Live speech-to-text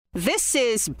This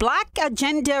is Black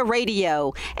Agenda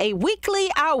Radio, a weekly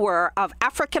hour of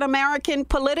African American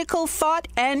political thought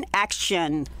and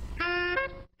action.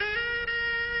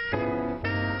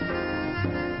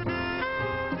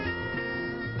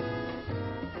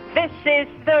 This is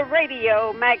the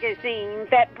radio magazine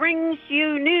that brings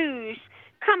you news,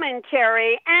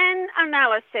 commentary, and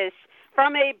analysis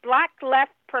from a Black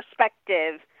left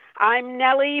perspective. I'm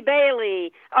Nellie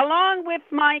Bailey, along with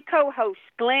my co-host,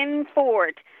 Glen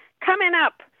Ford. Coming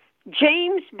up,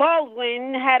 James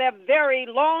Baldwin had a very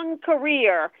long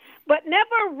career, but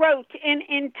never wrote an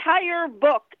entire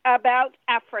book about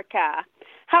Africa.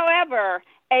 However,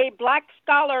 a Black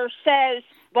scholar says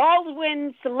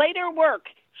Baldwin's later work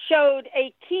showed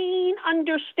a keen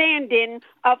understanding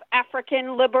of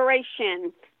African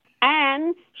liberation.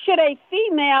 And should a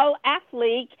female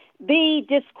athlete be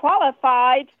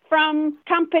disqualified from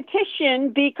competition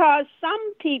because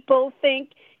some people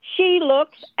think she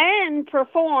looks and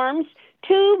performs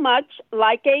too much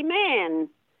like a man?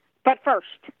 But first,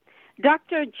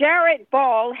 Dr. Jared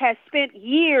Ball has spent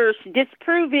years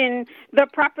disproving the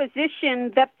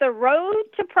proposition that the road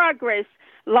to progress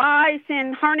lies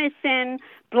in harnessing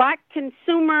Black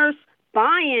consumers'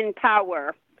 buying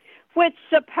power, which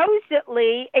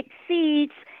supposedly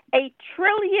exceeds $1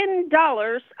 trillion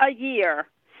a year.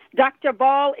 Dr.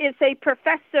 Ball is a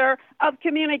professor of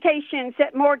communications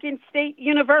at Morgan State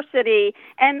University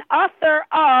and author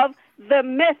of The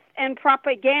Myth and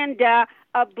Propaganda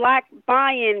of Black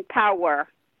Buying Power.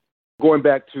 Going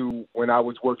back to when I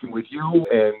was working with you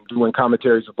and doing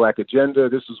commentaries of Black Agenda,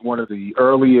 this was one of the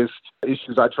earliest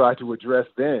issues I tried to address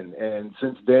then. And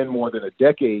since then, more than a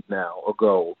decade now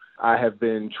ago, I have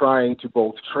been trying to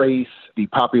both trace the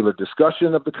popular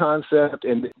discussion of the concept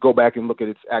and go back and look at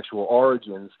its actual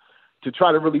origins to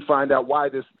try to really find out why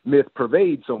this myth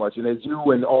pervades so much. And as you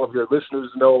and all of your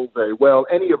listeners know very well,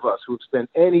 any of us who have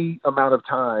spent any amount of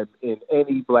time in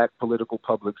any Black political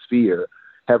public sphere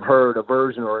have heard a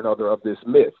version or another of this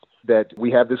myth, that we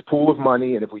have this pool of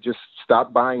money, and if we just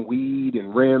stop buying weed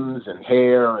and rims and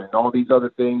hair and all these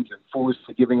other things and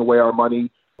foolishly giving away our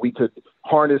money, we could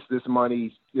harness this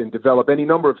money and develop any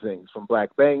number of things, from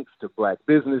Black banks to Black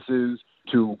businesses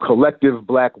to collective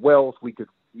Black wealth. We could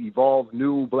evolve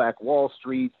new Black Wall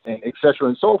Street, and et cetera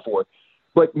and so forth.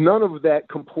 But none of that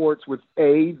comports with,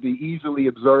 A, the easily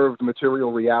observed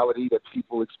material reality that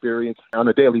people experience on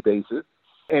a daily basis,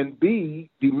 and B,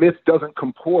 the myth doesn't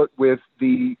comport with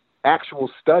the actual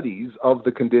studies of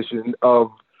the condition of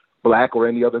Black or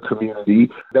any other community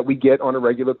that we get on a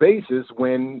regular basis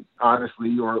when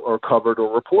honestly or covered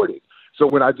or reported. So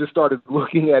when I just started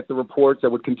looking at the reports that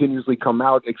would continuously come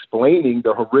out explaining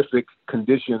the horrific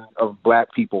condition of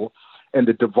Black people and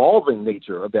the devolving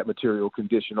nature of that material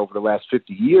condition over the last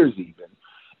 50 years even,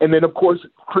 and then, of course,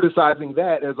 criticizing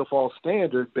that as a false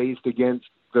standard based against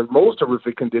the most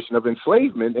horrific condition of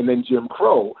enslavement and then Jim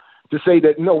Crow, to say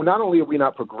that, no, not only are we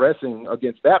not progressing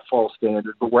against that false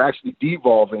standard, but we're actually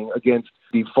devolving against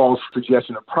the false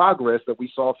suggestion of progress that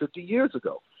we saw 50 years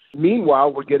ago.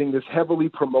 Meanwhile, we're getting this heavily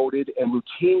promoted and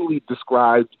routinely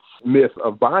described myth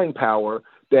of buying power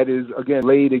that is, again,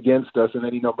 laid against us in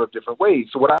any number of different ways.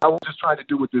 So what I was just trying to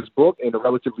do with this book, in a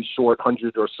relatively short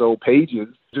 100 or so pages,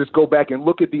 just go back and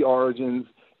look at the origins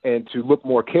and to look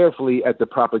more carefully at the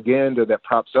propaganda that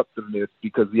props up the myth,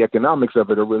 because the economics of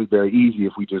it are really very easy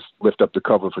if we just lift up the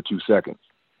cover for 2 seconds.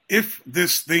 If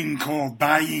this thing called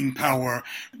buying power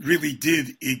really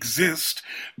did exist,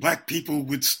 Black people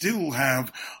would still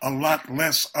have a lot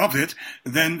less of it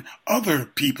than other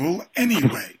people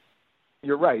anyway.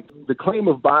 You're right. The claim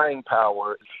of buying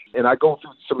power, and I go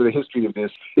through some of the history of this,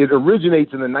 it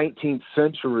originates in the 19th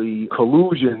century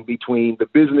collusion between the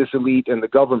business elite and the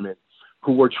government,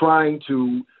 who were trying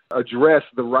to address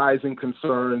the rising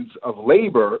concerns of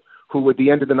labor, who at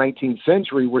the end of the 19th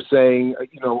century were saying,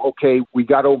 okay, we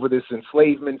got over this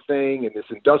enslavement thing and this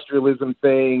industrialism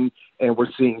thing, and we're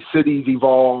seeing cities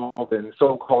evolve and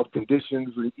so-called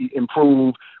conditions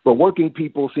improve, but working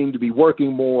people seem to be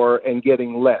working more and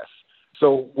getting less.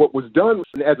 So what was done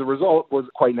as a result was,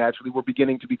 quite naturally, we're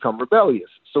beginning to become rebellious.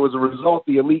 So as a result,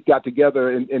 the elite got together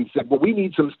and said, well, we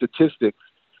need some statistics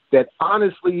that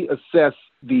honestly assess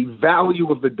the value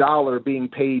of the dollar being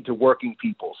paid to working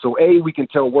people. So A, we can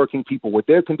tell working people what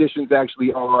their conditions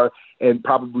actually are, and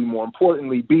probably more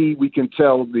importantly, B, we can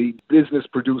tell the business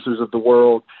producers of the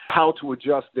world how to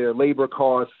adjust their labor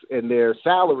costs and their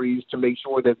salaries to make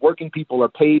sure that working people are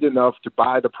paid enough to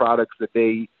buy the products that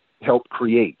they help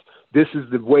create. This is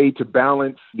the way to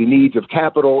balance the needs of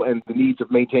capital and the needs of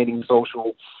maintaining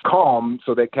social calm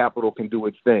so that capital can do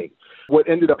its thing. what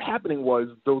ended up happening was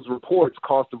those reports,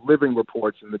 cost of living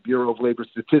reports, and the Bureau of Labor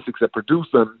Statistics that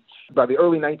produced them, by the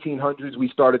early 1900s, we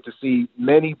started to see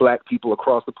many black people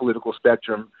across the political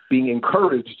spectrum being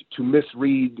encouraged to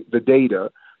misread the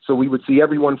data. So we would see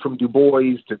everyone from Du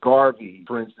Bois to Garvey,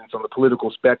 for instance, on the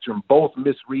political spectrum, both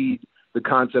misread the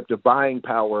concept of buying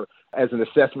power as an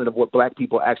assessment of what black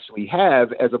people actually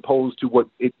have, as opposed to what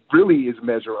it really is a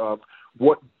measure of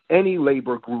what any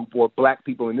labor group, or black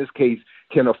people in this case,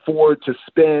 can afford to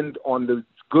spend on the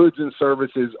goods and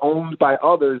services owned by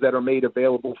others that are made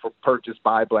available for purchase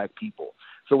by black people.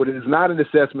 So it is not an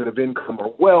assessment of income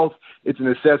or wealth. It's an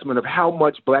assessment of how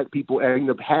much black people end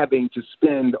up having to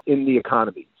spend in the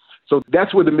economy. So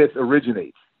that's where the myth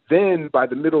originates. Then by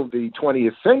the middle of the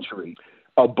 20th century,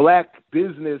 a black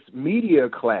business media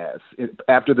class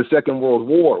after the Second World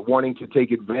War, wanting to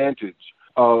take advantage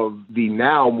of the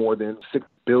now more than $6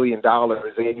 billion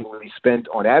annually spent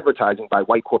on advertising by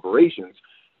white corporations,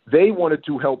 they wanted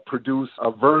to help produce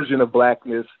a version of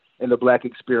blackness and the black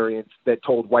experience that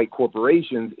told white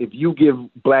corporations, if you give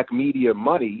black media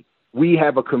money, we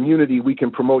have a community we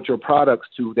can promote your products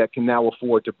to that can now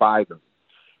afford to buy them.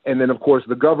 And then, of course,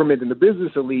 the government and the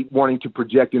business elite, wanting to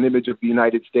project an image of the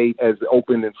United States as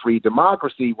open and free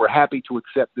democracy, were happy to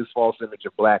accept this false image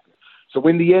of blackness. So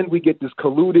in the end, we get this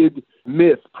colluded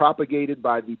myth propagated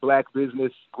by the black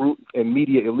business group and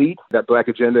media elite that Black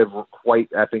Agenda have quite,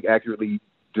 I think, accurately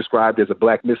described as a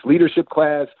black misleadership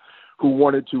class, who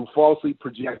wanted to falsely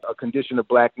project a condition of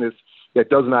blackness that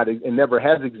does not and never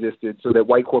has existed, so that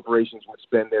white corporations would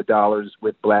spend their dollars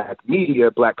with black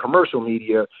media, black commercial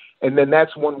media. And then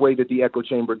that's one way that the echo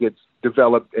chamber gets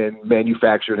developed and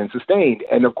manufactured and sustained.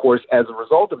 And of course, as a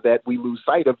result of that, we lose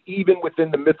sight of, even within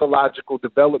the mythological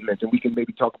development, and we can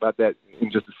maybe talk about that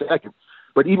in just a second,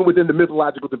 but even within the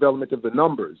mythological development of the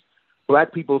numbers,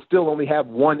 black people still only have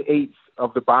 1/8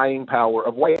 of the buying power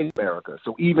of white America.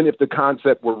 So even if the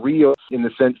concept were real in the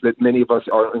sense that many of us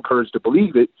are encouraged to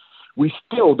believe it, we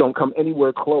still don't come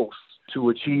anywhere close to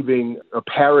achieving a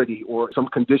parity or some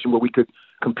condition where we could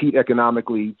compete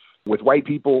economically with white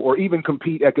people, or even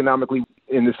compete economically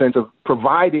in the sense of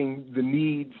providing the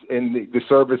needs and the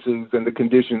services and the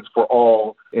conditions for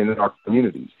all in our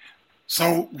communities.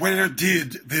 So where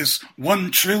did this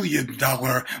 $1 trillion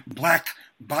black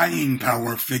buying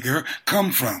power figure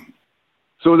come from?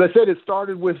 So as I said, it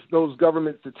started with those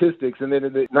government statistics, and then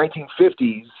in the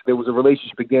 1950s, there was a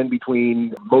relationship again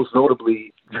between, most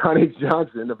notably, John H.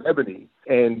 Johnson of Ebony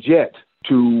and Jet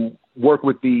to work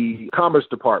with the Commerce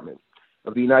Department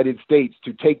of the United States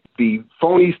to take the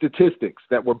phony statistics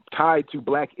that were tied to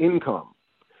black income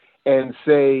and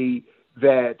say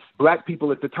that black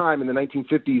people at the time in the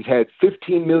 1950s had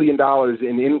 $15 million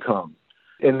in income,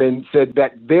 and then said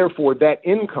that therefore that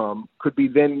income could be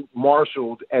then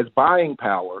marshaled as buying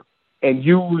power and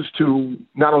used to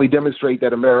not only demonstrate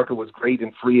that America was great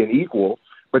and free and equal,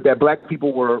 but that black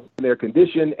people were in their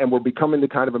condition and were becoming the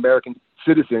kind of American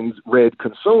citizens, red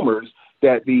consumers,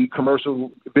 that the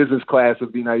commercial business class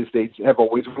of the United States have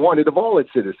always wanted of all its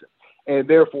citizens. And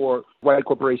therefore, white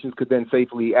corporations could then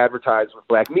safely advertise with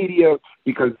black media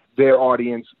because their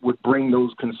audience would bring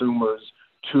those consumers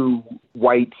to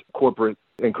white corporate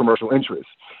and commercial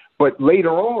interests. But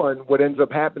later on, what ends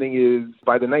up happening is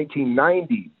by the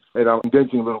 1990s, and I'm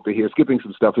condensing a little bit here, skipping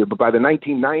some stuff here, but by the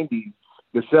 1990s,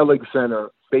 the Selig Center,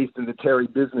 based in the Terry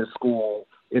Business School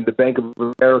in the Bank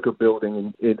of America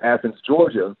building in Athens,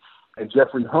 Georgia, and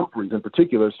Jeffrey Humphreys in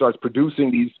particular, starts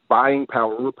producing these buying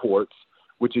power reports,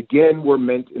 which again were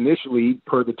meant initially,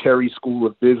 per the Terry School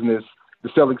of Business, the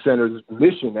Selig Center's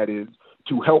mission, that is,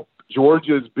 to help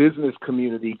Georgia's business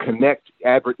community connect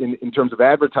in terms of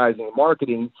advertising and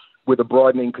marketing with a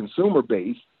broadening consumer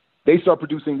base. They start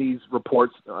producing these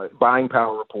reports, buying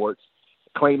power reports,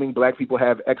 claiming black people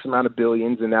have X amount of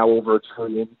billions and now over $1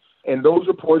 trillion. And those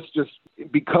reports, just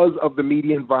because of the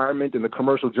media environment and the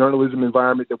commercial journalism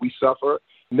environment that we suffer,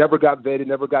 never got vetted,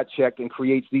 never got checked, and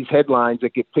creates these headlines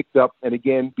that get picked up. And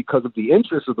again, because of the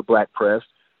interest of the black press,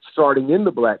 starting in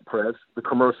the black press, the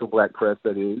commercial black press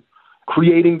that is,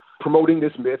 promoting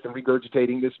this myth and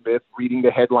regurgitating this myth, reading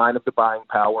the headline of the buying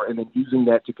power, and then using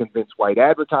that to convince white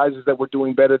advertisers that we're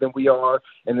doing better than we are.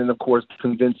 And then, of course,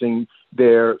 convincing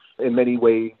their, in many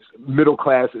ways,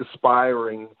 middle-class,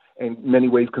 aspiring, and many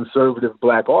ways conservative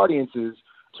black audiences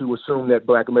to assume that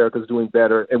black America is doing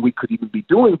better, and we could even be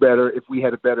doing better if we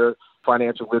had a better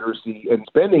financial literacy and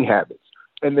spending habits.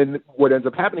 And then what ends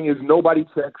up happening is nobody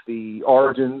checks the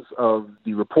origins of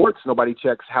the reports. Nobody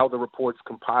checks how the reports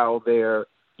compile their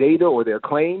data or their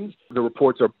claims. The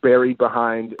reports are buried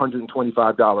behind $125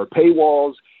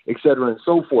 paywalls, et cetera, and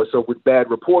so forth. So with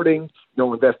bad reporting,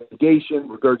 no investigation,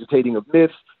 regurgitating of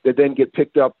myths that then get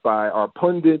picked up by our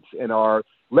pundits and our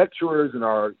lecturers and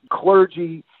our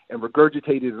clergy and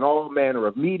regurgitated in all manner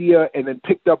of media and then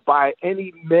picked up by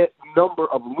any number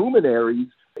of luminaries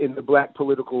in the Black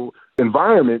political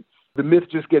environment. The myth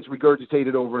just gets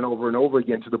regurgitated over and over and over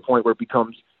again to the point where it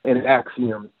becomes an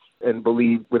axiom and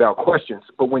believed without questions.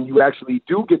 But when you actually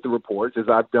do get the reports, as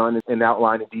I've done and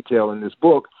outlined in detail in this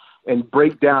book, and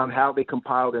break down how they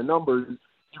compile their numbers,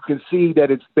 you can see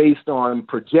that it's based on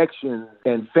projections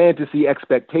and fantasy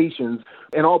expectations,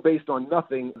 and all based on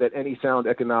nothing that any sound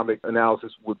economic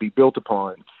analysis would be built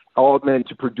upon, all meant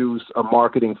to produce a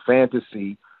marketing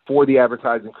fantasy for the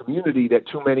advertising community that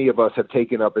too many of us have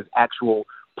taken up as actual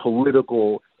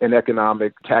political and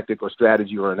economic tactic or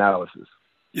strategy or analysis.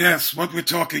 Yes, what we're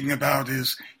talking about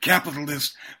is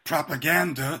capitalist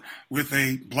propaganda with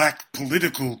a black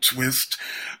political twist.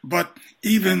 But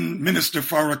even Minister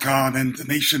Farrakhan and the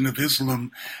Nation of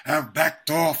Islam have backed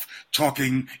off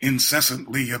talking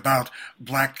incessantly about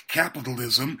black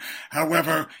capitalism.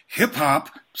 However, hip-hop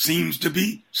seems to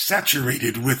be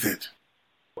saturated with it.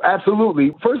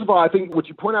 Absolutely. First of all, I think what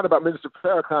you point out about Minister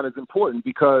Farrakhan is important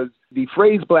because the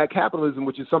phrase black capitalism,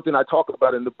 which is something I talk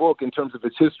about in the book in terms of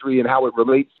its history and how it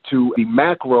relates to the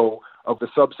macro of the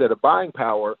subset of buying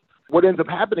power, what ends up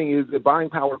happening is that buying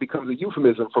power becomes a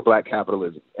euphemism for black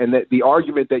capitalism. And that the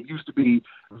argument that used to be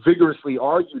vigorously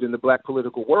argued in the black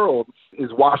political world is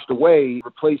washed away,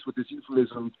 replaced with this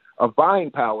euphemism of buying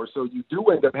power. So you do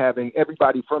end up having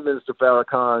everybody from Minister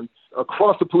Farrakhan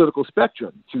across the political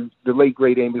spectrum, to the late,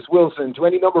 great Amos Wilson, to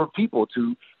any number of people,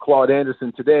 to Claude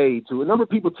Anderson today, to a number of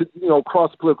people to,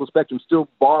 across the political spectrum still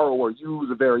borrow or use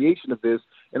a variation of this,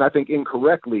 and I think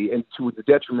incorrectly, and to the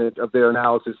detriment of their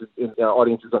analysis and our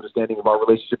audience's understanding of our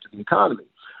relationship to the economy.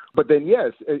 But then,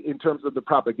 yes, in terms of the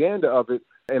propaganda of it,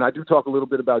 and I do talk a little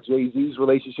bit about Jay-Z's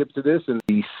relationship to this and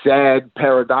the sad,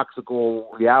 paradoxical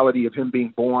reality of him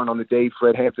being born on the day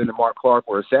Fred Hampton and Mark Clark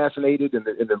were assassinated and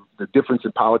the difference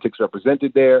in politics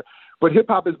represented there. But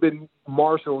hip-hop has been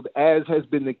marshaled, as has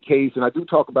been the case, and I do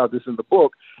talk about this in the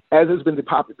book, as has been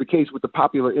the case with the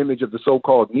popular image of the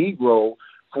so-called Negro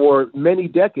for many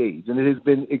decades. And it has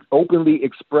been openly,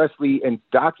 expressly, and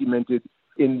documented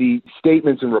in the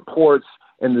statements and reports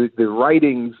and the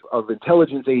writings of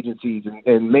intelligence agencies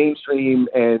and mainstream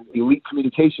and elite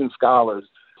communication scholars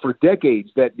for decades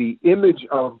that the image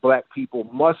of black people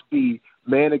must be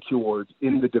manicured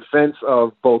in the defense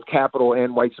of both capital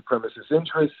and white supremacist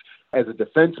interests, as a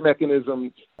defense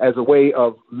mechanism, as a way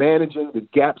of managing the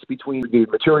gaps between the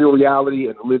material reality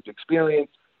and lived experience,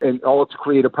 and all to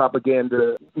create a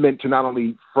propaganda meant to not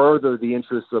only further the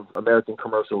interests of American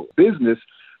commercial business,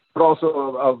 but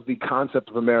also of the concept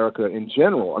of America in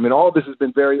general. I mean, all of this has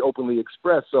been very openly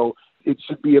expressed, so it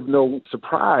should be of no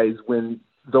surprise when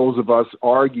those of us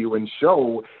argue and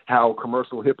show how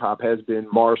commercial hip-hop has been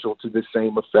marshaled to the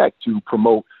same effect, to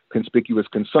promote conspicuous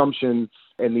consumption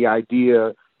and the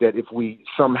idea that if we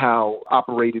somehow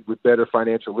operated with better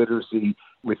financial literacy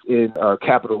within a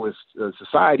capitalist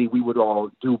society, we would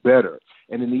all do better.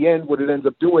 And in the end, what it ends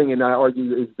up doing, and I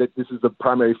argue, is that this is the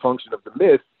primary function of the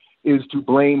myth, is to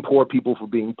blame poor people for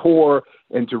being poor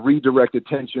and to redirect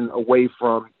attention away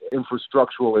from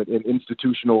infrastructural and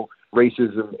institutional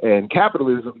racism and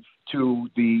capitalism to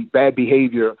the bad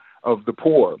behavior of the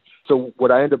poor. So what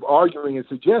I end up arguing and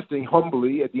suggesting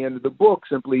humbly at the end of the book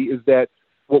simply is that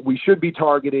what we should be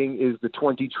targeting is the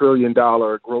 $20 trillion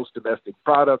gross domestic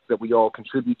product that we all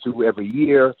contribute to every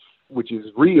year, which is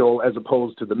real, as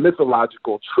opposed to the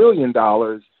mythological $1 trillion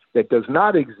that does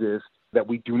not exist, that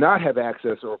we do not have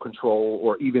access or control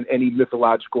or even any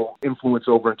mythological influence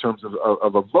over in terms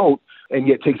of a vote, and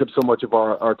yet takes up so much of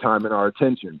our time and our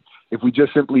attention. If we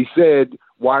just simply said,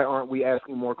 why aren't we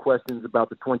asking more questions about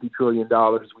the $20 trillion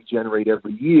we generate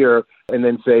every year, and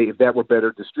then say, if that were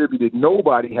better distributed,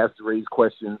 nobody has to raise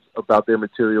questions about their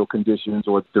material conditions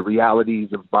or the realities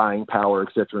of buying power,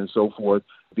 et cetera, and so forth,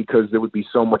 because there would be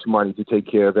so much money to take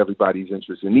care of everybody's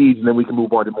interests and needs. And then we can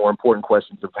move on to more important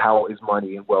questions of how is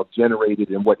money and wealth generated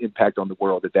and what impact on the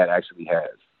world that actually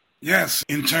has. Yes,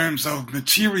 in terms of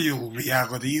material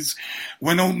realities,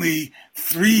 when only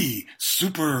 3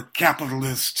 super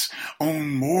capitalists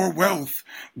own more wealth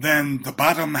than the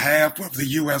bottom half of the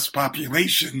U.S.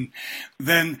 population,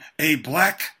 then a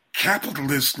black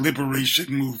capitalist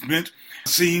liberation movement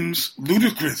seems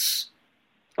ludicrous.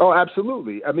 Oh,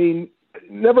 absolutely. I mean,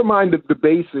 never mind the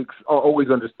basics are always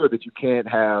understood, that you can't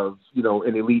have,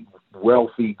 an elite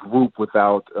wealthy group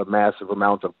without a massive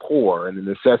amount of poor and the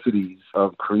necessities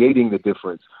of creating the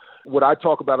difference. What I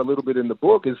talk about a little bit in the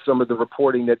book is some of the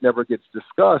reporting that never gets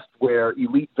discussed, where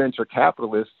elite venture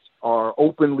capitalists are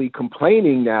openly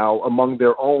complaining now among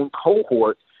their own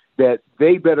cohort that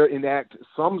they better enact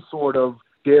some sort of,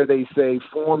 dare they say,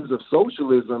 forms of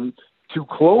socialism to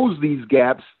close these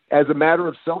gaps as a matter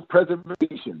of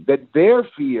self-preservation, that their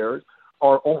fears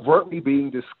are overtly being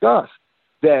discussed,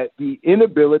 that the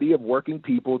inability of working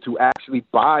people to actually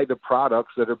buy the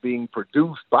products that are being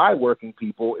produced by working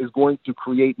people is going to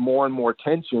create more and more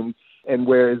tension. And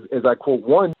whereas, as I quote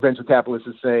one venture capitalist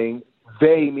is saying,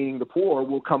 they, meaning the poor,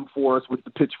 will come for us with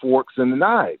the pitchforks and the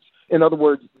knives. In other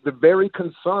words, the very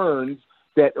concerns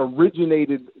that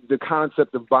originated the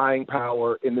concept of buying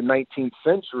power in the 19th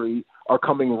century are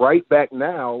coming right back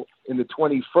now in the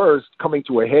 21st, coming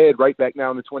to a head right back now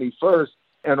in the 21st,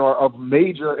 and are of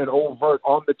major and overt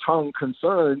on-the-tongue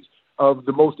concerns of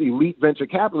the most elite venture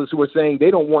capitalists who are saying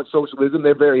they don't want socialism.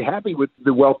 They're very happy with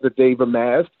the wealth that they've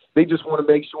amassed. They just want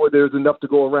to make sure there's enough to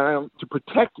go around to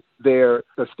protect their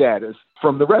status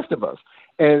from the rest of us.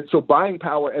 And so buying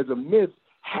power as a myth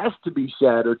has to be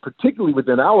shattered, particularly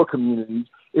within our communities,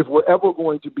 if we're ever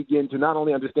going to begin to not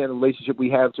only understand the relationship we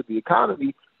have to the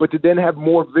economy, but to then have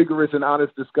more vigorous and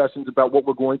honest discussions about what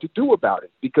we're going to do about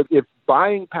it. Because if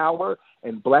buying power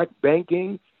and black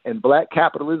banking and black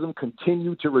capitalism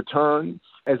continue to return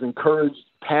as encouraged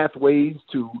pathways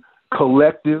to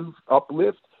collective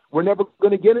uplift, we're never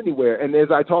going to get anywhere. And as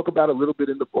I talk about a little bit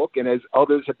in the book, and as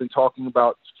others have been talking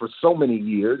about for so many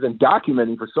years and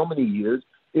documenting for so many years,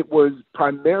 it was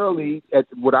primarily at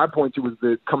what I point to as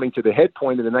the coming to the head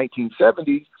point in the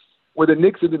 1970s, where the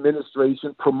Nixon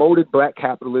administration promoted black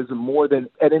capitalism more than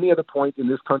at any other point in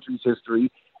this country's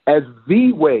history as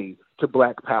the way to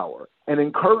black power, and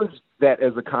encouraged that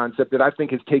as a concept that I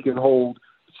think has taken hold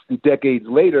decades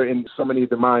later in so many of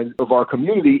the minds of our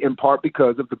community, in part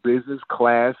because of the business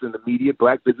class and the media,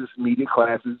 black business and media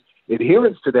classes'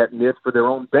 adherence to that myth for their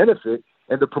own benefit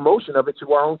and the promotion of it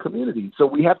to our own community. So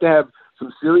we have to have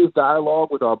some serious dialogue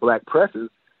with our black presses.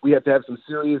 We have to have some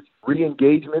serious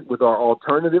re-engagement with our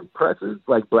alternative presses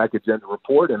like Black Agenda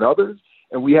Report and others.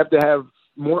 And we have to have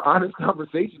more honest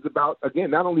conversations about,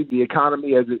 again, not only the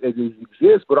economy as it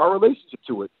exists, but our relationship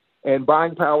to it. And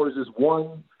buying power is just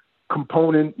one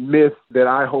component myth that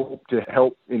I hope to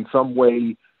help in some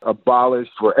way abolish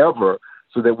forever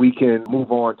so that we can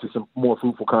move on to some more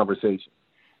fruitful conversation.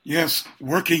 Yes,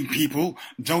 working people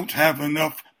don't have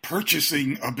enough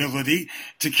purchasing ability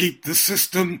to keep the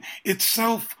system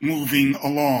itself moving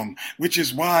along, which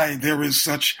is why there is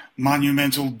such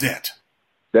monumental debt.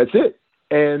 That's it.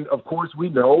 And of course we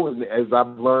know, and as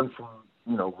I've learned from,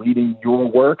 reading your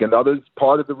work and others,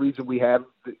 part of the reason we have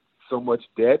so much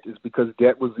debt is because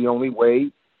debt was the only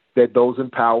way that those in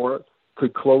power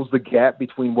could close the gap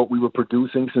between what we were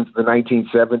producing since the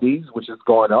 1970s, which has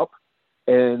gone up,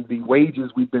 and the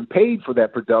wages we've been paid for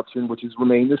that production, which has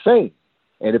remained the same.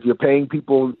 And if you're paying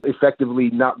people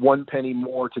effectively not one penny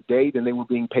more today than they were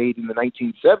being paid in the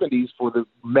 1970s for the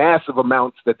massive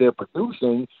amounts that they're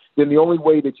producing, then the only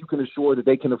way that you can assure that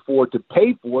they can afford to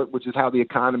pay for it, which is how the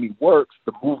economy works,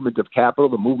 the movement of capital,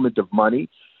 the movement of money,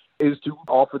 is to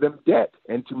offer them debt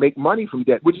and to make money from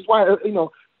debt, which is why,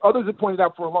 others have pointed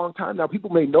out for a long time now, people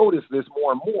may notice this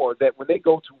more and more, that when they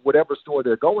go to whatever store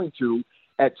they're going to,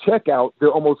 at checkout,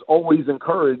 they're almost always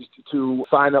encouraged to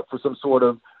sign up for some sort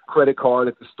of credit card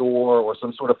at the store or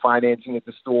some sort of financing at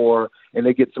the store, and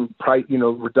they get some price,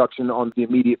 reduction on the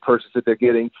immediate purchase that they're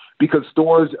getting, because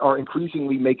stores are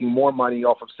increasingly making more money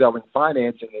off of selling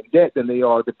financing and debt than they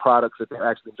are the products that they're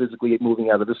actually physically moving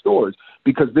out of the stores,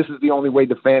 because this is the only way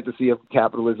the fantasy of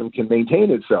capitalism can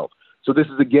maintain itself. So this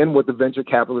is, again, what the venture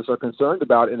capitalists are concerned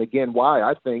about, and again, why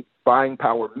I think buying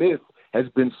power myth has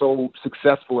been so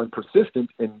successful and persistent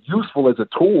and useful as a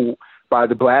tool by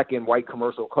the black and white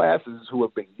commercial classes who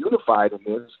have been unified in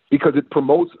this, because it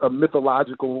promotes a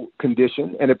mythological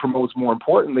condition, and it promotes, more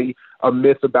importantly, a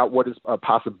myth about what is a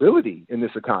possibility in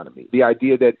this economy. The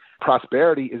idea that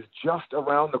prosperity is just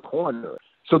around the corner.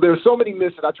 So there are so many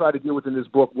myths that I try to deal with in this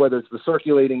book, whether it's the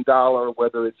circulating dollar,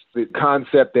 whether it's the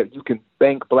concept that you can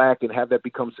bank black and have that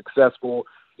become successful.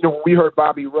 When we heard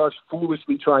Bobby Rush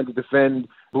foolishly trying to defend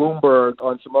Bloomberg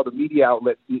on some other media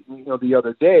outlet, the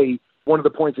other day, one of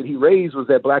the points that he raised was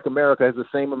that Black America has the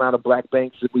same amount of black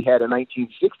banks that we had in the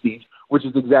 1960s, which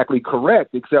is exactly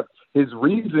correct, except his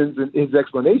reasons and his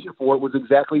explanation for it was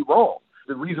exactly wrong.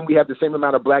 The reason we have the same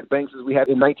amount of black banks as we had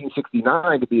in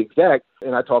 1969, to be exact,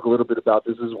 and I talk a little bit about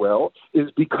this as well,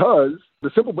 is because the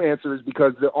simple answer is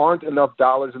because there aren't enough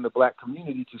dollars in the black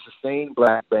community to sustain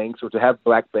black banks or to have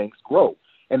black banks grow.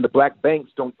 And the black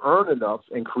banks don't earn enough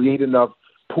and create enough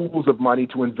pools of money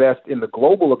to invest in the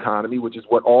global economy, which is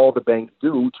what all the banks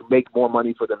do, to make more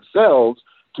money for themselves,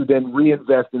 to then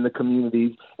reinvest in the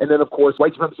communities. And then, of course,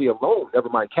 white supremacy alone, never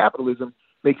mind capitalism,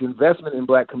 makes investment in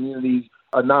black communities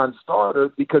a non-starter,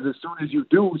 because as soon as you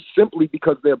do, simply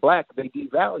because they're black, they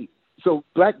devalue. So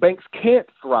black banks can't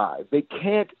thrive. They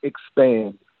can't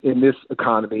expand in this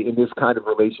economy, in this kind of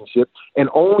relationship. And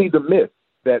only the myth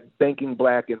that banking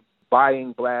black and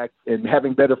buying black and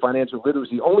having better financial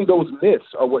literacy, only those myths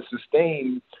are what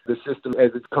sustain the system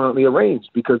as it's currently arranged,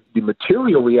 because the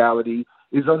material reality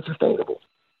is unsustainable.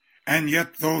 And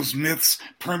yet those myths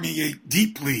permeate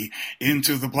deeply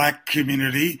into the black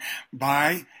community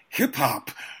by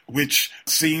hip-hop, which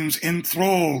seems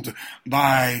enthralled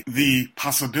by the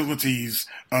possibilities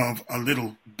of a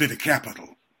little bit of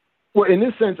capital. Well, in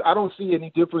this sense, I don't see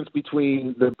any difference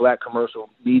between the black commercial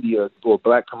media or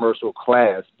black commercial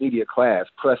class, media class,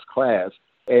 press class,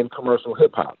 and commercial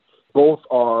hip-hop. Both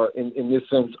are, in this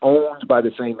sense, owned by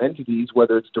the same entities,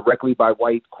 whether it's directly by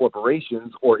white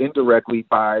corporations or indirectly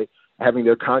by having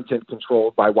their content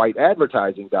controlled by white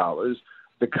advertising dollars.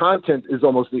 The content is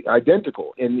almost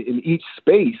identical. In each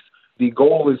space, the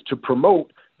goal is to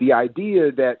promote the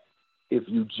idea that if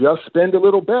you just spend a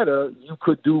little better, you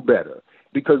could do better.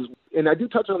 Because, and I do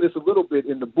touch on this a little bit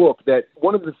in the book, that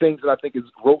one of the things that I think is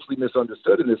grossly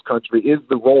misunderstood in this country is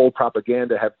the role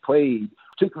propaganda have played,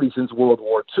 particularly since World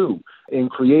War II, in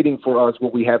creating for us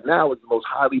what we have now is the most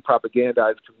highly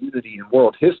propagandized community in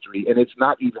world history, and it's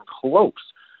not even close.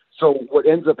 So what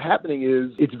ends up happening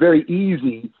is it's very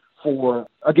easy for,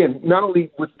 again, not only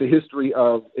with the history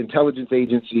of intelligence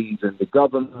agencies and the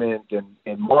government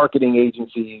and marketing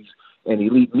agencies and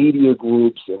elite media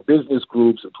groups and business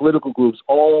groups and political groups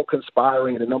all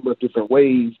conspiring in a number of different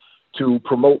ways to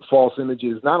promote false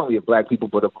images, not only of black people,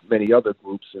 but of many other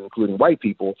groups, including white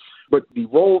people. But the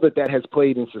role that has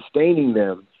played in sustaining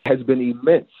them has been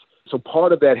immense. So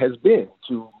part of that has been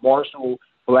to marshal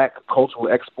black cultural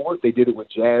export. They did it with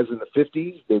jazz in the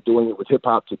 50s. They're doing it with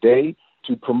hip-hop today,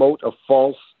 to promote a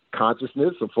false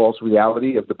consciousness, a false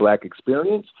reality of the black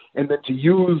experience, and then to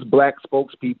use black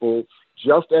spokespeople,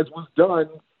 just as was done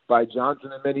by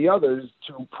Johnson and many others,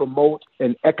 to promote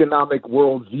an economic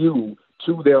worldview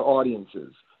to their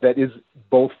audiences that is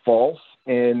both false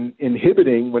and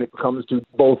inhibiting when it comes to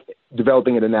both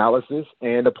developing an analysis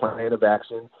and a plan of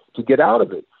action to get out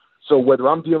of it. So whether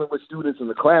I'm dealing with students in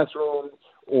the classroom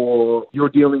or you're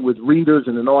dealing with readers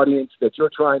in an audience that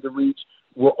you're trying to reach,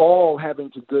 we're all having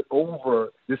to get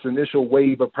over this initial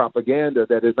wave of propaganda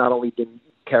that has not only been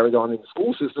carried on in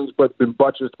school systems, but been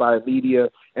buttressed by a media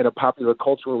and a popular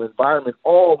cultural environment,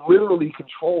 all literally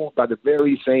controlled by the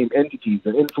very same entities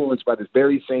and influenced by the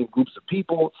very same groups of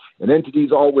people and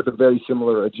entities, all with a very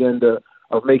similar agenda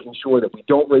of making sure that we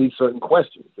don't raise certain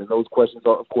questions. And those questions,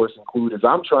 are, of course, include, as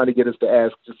I'm trying to get us to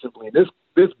ask just simply in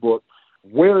this book,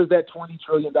 where is that $20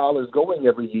 trillion going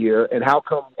every year? And how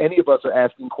come any of us are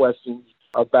asking questions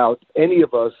about any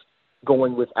of us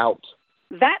going without?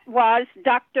 That was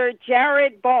Dr.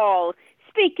 Jared Ball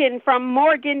speaking from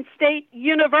Morgan State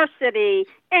University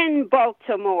in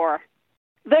Baltimore.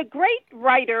 The great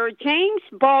writer James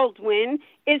Baldwin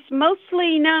is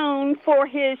mostly known for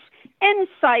his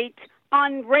insight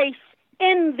on race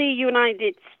in the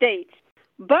United States.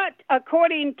 But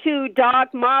according to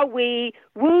Dag-Mah-Wee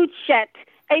Woub-shet,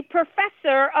 a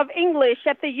professor of English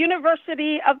at the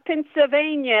University of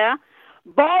Pennsylvania,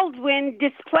 Baldwin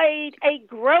displayed a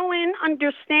growing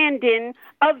understanding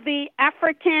of the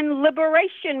African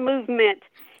liberation movement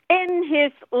in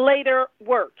his later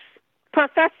works.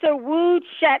 Professor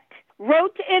Woub-shet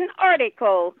wrote an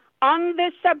article on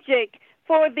this subject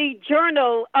for the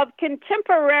Journal of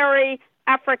Contemporary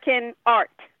African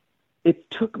Art. It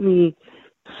took me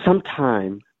some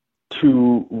time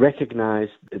to recognize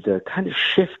the kind of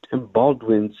shift in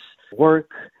Baldwin's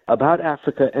work about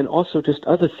Africa and also just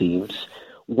other themes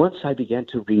once I began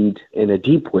to read in a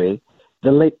deep way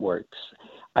the late works.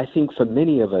 I think for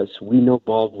many of us, we know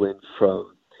Baldwin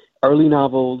from early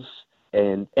novels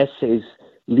and essays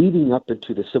leading up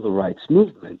into the civil rights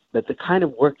movement, but the kind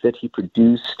of work that he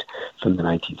produced from the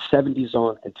 1970s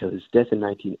on until his death in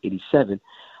 1987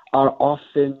 are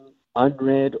often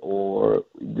unread, or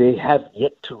they have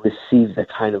yet to receive the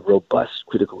kind of robust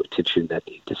critical attention that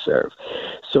they deserve.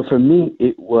 So for me,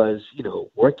 it was,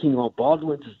 working on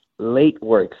Baldwin's late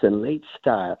works and late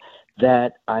style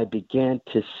that I began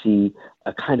to see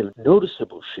a kind of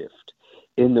noticeable shift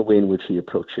in the way in which he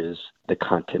approaches the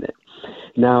continent.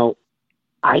 Now,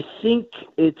 I think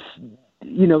it's,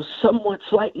 somewhat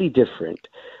slightly different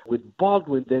with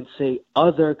Baldwin than, say,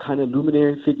 other kind of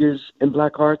luminary figures in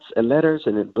Black arts and letters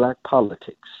and in Black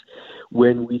politics.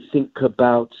 When we think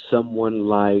about someone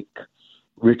like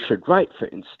Richard Wright, for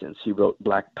instance, he wrote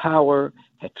Black Power,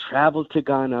 had traveled to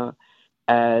Ghana.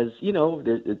 As,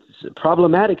 it's a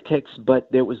problematic text, but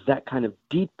there was that kind of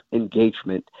deep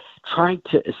engagement trying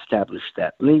to establish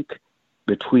that link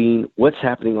between what's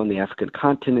happening on the African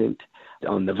continent,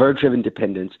 on the verge of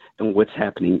independence, and what's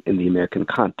happening in the American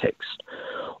context.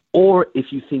 Or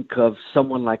if you think of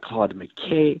someone like Claude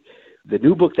McKay, the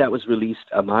new book that was released,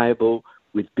 Amiable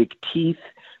with Big Teeth,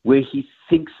 where he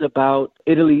thinks about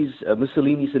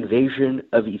Mussolini's invasion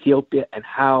of Ethiopia and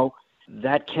how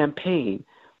that campaign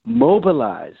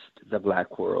mobilized the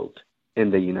Black world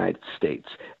in the United States.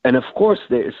 And of course,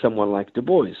 there is someone like Du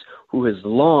Bois, who has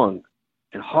long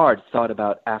and hard thought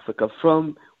about Africa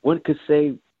from, one could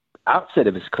say, outset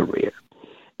of his career.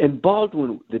 And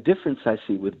Baldwin, the difference I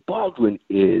see with Baldwin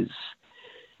is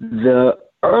the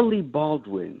early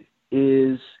Baldwin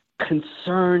is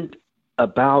concerned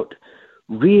about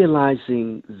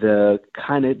realizing the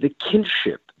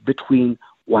kinship between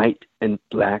white and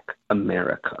Black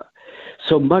America.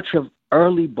 So much of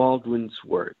early Baldwin's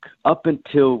work, up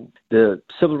until the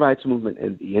Civil Rights Movement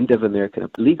and the end of American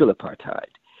legal apartheid,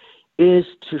 is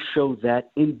to show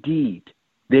that indeed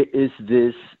there is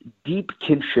this deep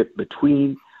kinship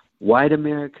between white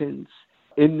Americans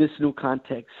in this new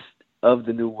context of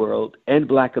the New World and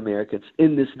Black Americans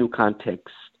in this new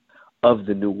context of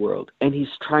the New World. And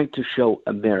he's trying to show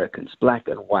Americans, Black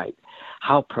and white,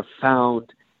 how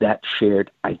profound that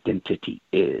shared identity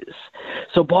is.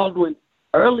 So Baldwin,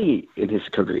 early in his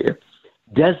career,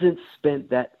 doesn't spend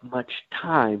that much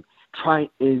time trying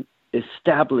to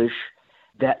establish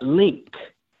that link,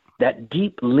 that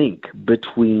deep link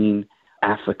between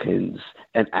Africans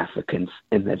and Africans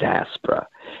in the diaspora.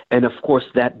 And of course,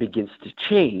 that begins to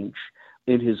change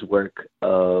in his work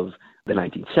of the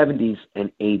 1970s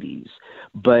and 80s.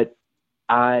 But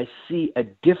I see a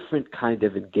different kind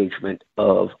of engagement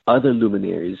of other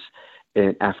luminaries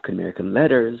in African American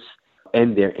letters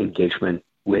and their engagement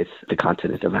with the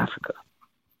continent of Africa.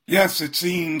 Yes, it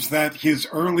seems that his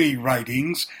early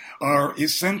writings are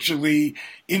essentially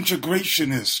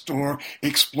integrationist or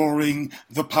exploring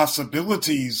the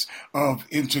possibilities of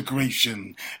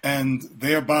integration, and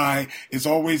thereby is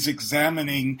always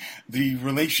examining the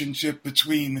relationship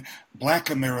between Black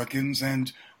Americans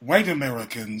and white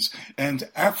Americans, and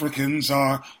Africans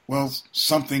are, well,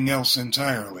 something else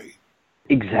entirely.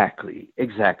 Exactly.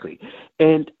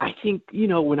 And I think,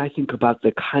 when I think about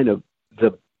the kind of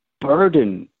the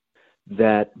burden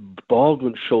that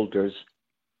Baldwin shoulders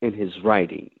in his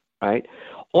writing, right?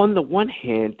 On the one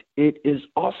hand, it is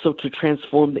also to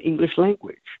transform the English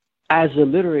language as a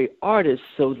literary artist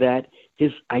so that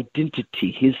his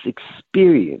identity, his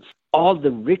experience, all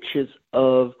the riches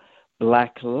of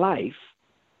Black life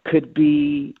could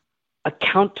be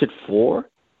accounted for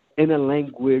in a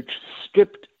language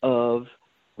stripped of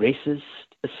racist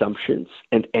assumptions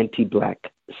and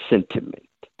anti-Black sentiment.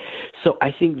 So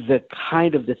I think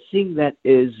the thing that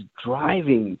is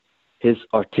driving his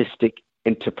artistic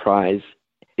enterprise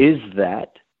is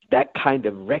that kind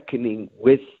of reckoning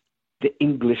with the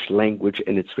English language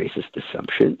and its racist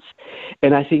assumptions.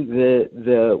 And I think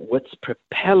what's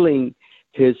propelling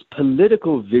his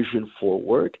political vision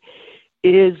forward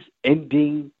is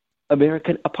ending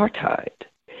American apartheid.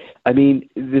 I mean,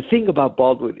 the thing about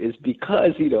Baldwin is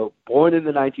because, born in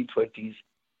the 1920s,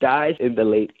 dies in the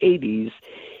late 80s,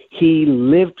 he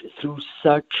lived through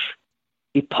such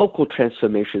epochal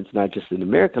transformations, not just in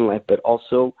American life, but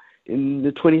also in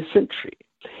the 20th century.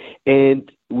 And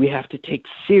we have to take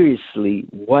seriously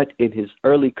what in his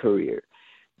early career,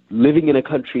 living in a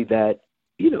country that,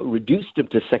 reduced him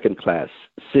to second-class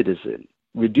citizen,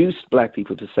 reduced Black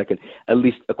people to second, at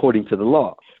least according to the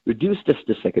law, reduced us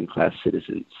to second-class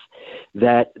citizens,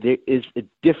 that there is a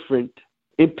different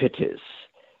impetus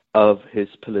of his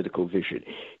political vision.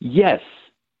 Yes,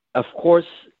 of course,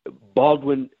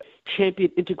 Baldwin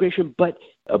championed integration, but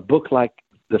a book like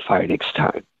The Fire Next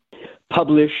Time,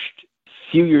 published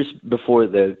a few years before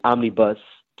the Omnibus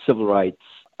Civil Rights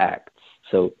Acts,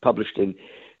 so published in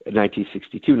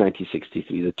 1962,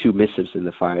 1963, the two missives in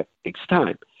The Fire Next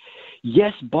Time.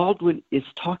 Yes, Baldwin is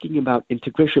talking about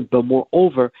integration, but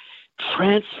moreover,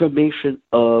 transformation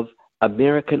of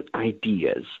American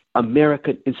ideas,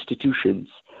 American institutions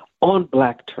on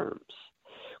Black terms.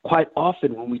 Quite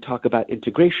often when we talk about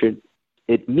integration,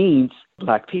 it means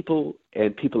Black people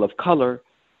and people of color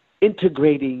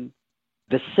integrating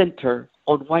the center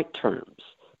on white terms.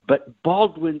 But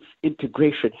Baldwin's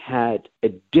integration had a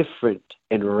different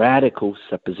and radical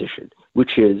supposition,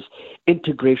 which is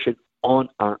integration on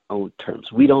our own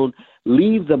terms. We don't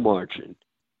leave the margin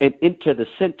and enter the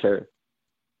center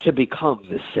to become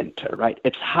the center, right?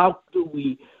 It's how do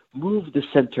we move the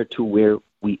center to where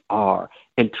we are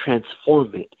and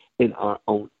transform it in our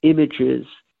own images,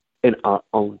 in our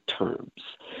own terms.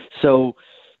 So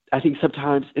I think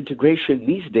sometimes integration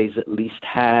these days at least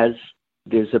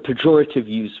there's a pejorative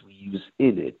use we use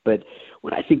in it. But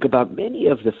when I think about many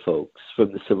of the folks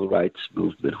from the civil rights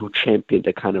movement who championed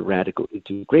a kind of radical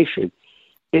integration,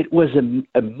 it was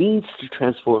a means to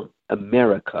transform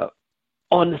America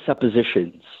on the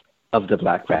suppositions of the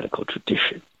Black radical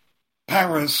tradition.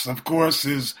 Paris, of course,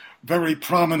 is very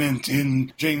prominent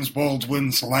in James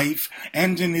Baldwin's life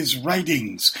and in his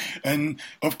writings. And,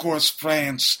 of course,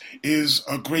 France is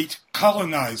a great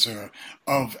colonizer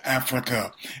of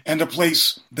Africa and a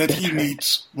place that he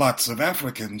meets lots of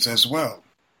Africans as well.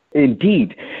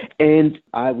 Indeed. And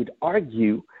I would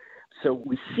argue, so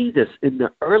we see this in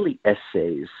the early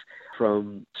essays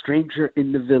from Stranger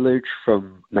in the Village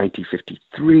from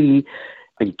 1953,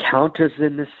 Encounters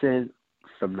in the Sun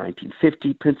from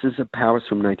 1950, Princes of Powers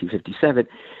from 1957,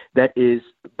 that is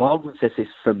Baldwin's essays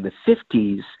from the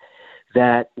 50s,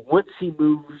 that once he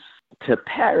moves to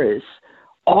Paris,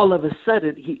 all of a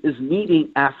sudden he is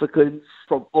meeting Africans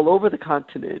from all over the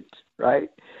continent, right?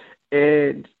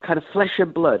 And kind of flesh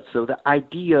and blood. So the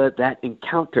idea that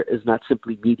encounter is not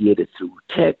simply mediated through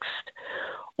text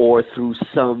or through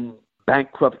some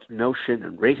bankrupt notion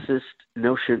and racist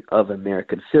notion of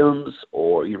American films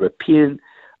or European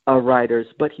writers,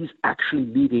 but he's actually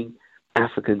meeting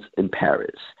Africans in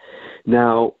Paris.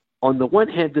 Now, on the one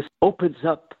hand, this opens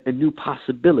up a new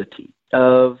possibility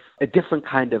of a different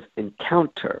kind of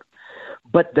encounter,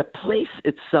 but the place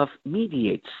itself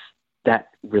mediates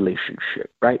that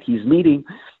relationship, right? He's meeting,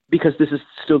 because this is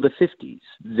still the 50s,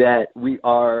 that we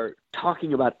are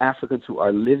talking about Africans who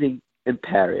are living in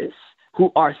Paris,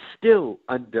 who are still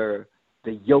under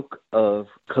the yoke of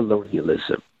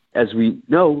colonialism. As we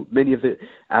know, many of the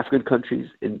African countries,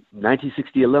 in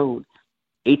 1960 alone,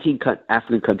 18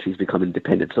 African countries become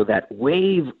independent. So that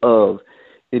wave of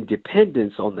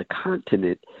independence on the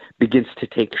continent begins to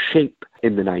take shape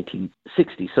in the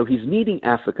 1960s. So he's meeting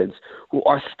Africans who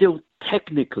are still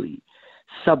technically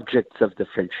subjects of the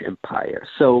French Empire.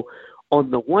 So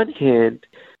on the one hand,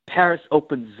 Paris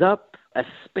opens up a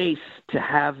space to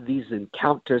have these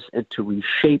encounters and to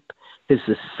reshape his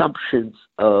assumptions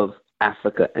of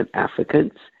Africa and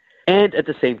Africans. And at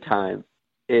the same time,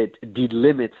 it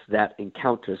delimits that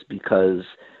encounters because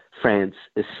France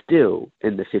is still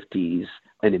in the 50s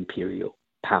an imperial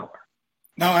power.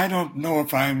 Now, I don't know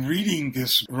if I'm reading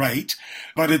this right,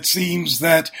 but it seems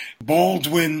that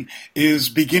Baldwin is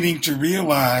beginning to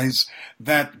realize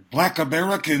that Black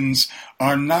Americans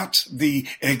are not the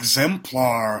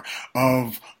exemplar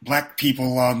of Black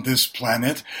people on this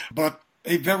planet, but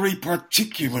a very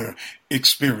particular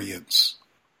experience.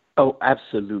 Oh,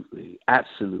 absolutely.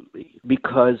 Absolutely.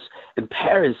 Because in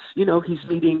Paris, he's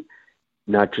meeting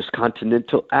not just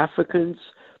continental Africans,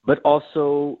 but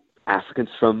also Africans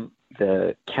from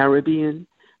the Caribbean.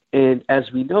 And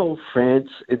as we know, France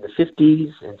in the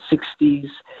 50s and 60s,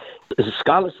 as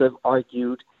scholars have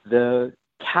argued, the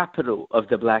capital of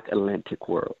the Black Atlantic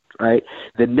world, right?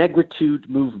 The negritude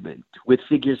movement with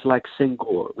figures like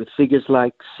Senghor, with figures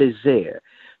like Césaire,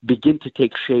 begin to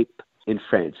take shape in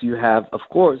France. You have, of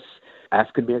course,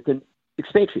 African-American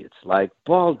expatriates like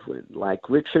Baldwin, like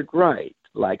Richard Wright,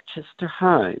 like Chester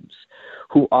Himes,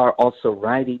 who are also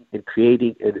writing and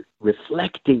creating and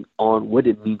reflecting on what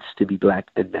it means to be Black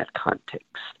in that context.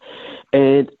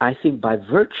 And I think by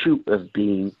virtue of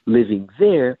living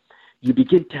there, you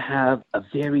begin to have a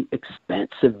very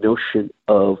expansive notion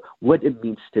of what it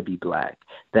means to be Black,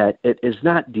 that it is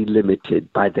not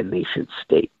delimited by the nation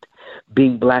state.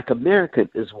 Being Black American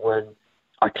is one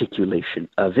articulation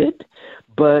of it,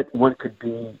 but one could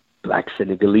be Black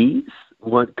Senegalese,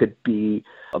 one could be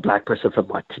a Black person from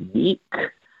Martinique,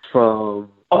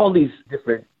 from all these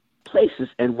different places,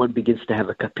 and one begins to have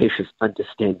a capacious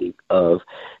understanding of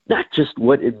not just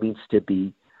what it means to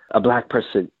be a Black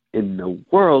person in the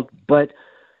world, but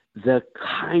the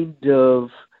kind of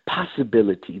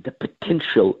possibility, the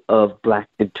potential of Black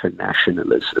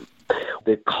internationalism,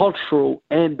 the cultural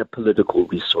and the political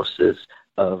resources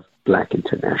of Black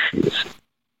internationalism.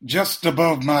 Just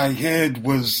Above My Head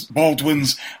was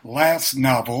Baldwin's last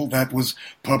novel that was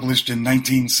published in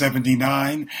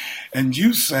 1979, and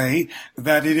you say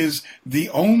that it is the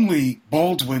only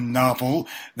Baldwin novel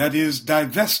that is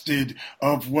divested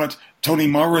of what Toni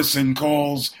Morrison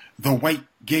calls the white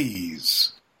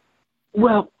gaze.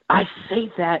 Well, I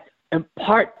say that in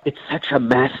part it's such a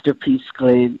masterpiece,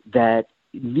 Glenn, that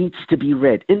needs to be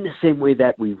read in the same way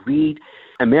that we read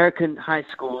American high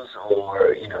schools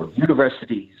or,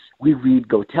 universities. We read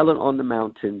Go Tell It on the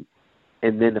Mountain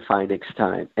and then the fine next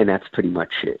time, and that's pretty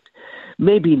much it.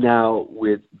 Maybe now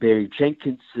with Barry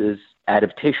Jenkins's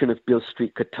adaptation of Beale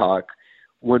Street Could Talk,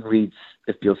 one reads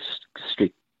If Beale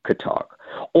Street Could Talk.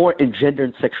 Or in gender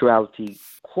and sexuality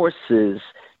courses,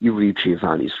 you read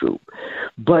Giovanni's Room.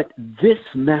 But this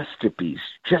masterpiece,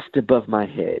 just above my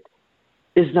head,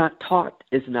 is not taught,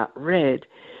 is not read.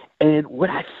 And what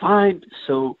I find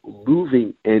so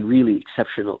moving and really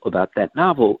exceptional about that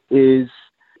novel is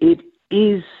it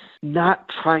is not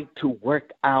trying to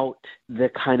work out the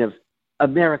kind of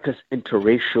America's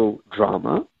interracial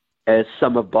drama, as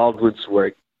some of Baldwin's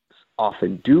works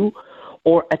often do,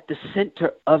 or at the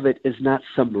center of it is not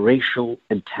some racial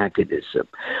antagonism.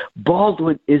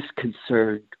 Baldwin is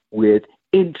concerned with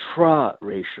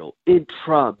intra-racial,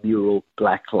 intramural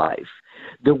Black life,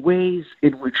 the ways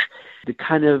in which the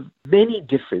kind of many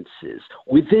differences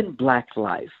within Black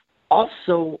life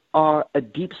also are a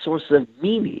deep source of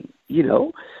meaning. You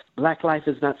know, Black life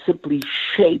is not simply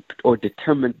shaped or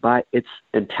determined by its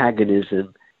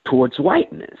antagonism towards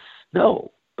whiteness.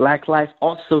 No, Black life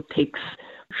also takes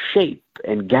shape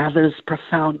and gathers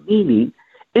profound meaning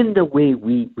in the way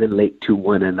we relate to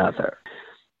one another.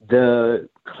 The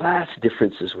class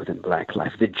differences within Black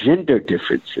life, the gender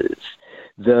differences,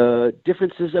 the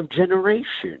differences of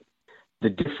generation, the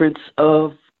difference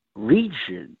of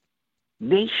region,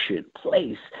 nation,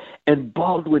 place. And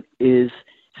Baldwin is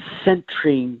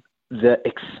centering the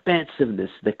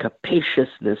expansiveness, the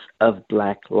capaciousness of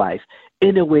Black life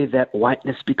in a way that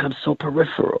whiteness becomes so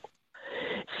peripheral.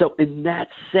 So in that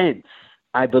sense,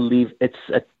 I believe it's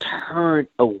a turn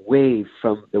away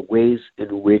from the ways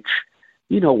in which,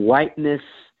 you know, whiteness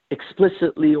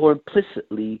explicitly or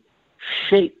implicitly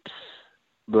shapes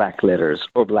Black letters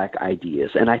or Black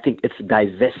ideas. And I think it's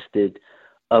divested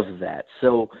of that.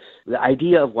 So the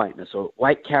idea of whiteness or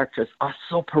white characters are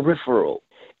so peripheral.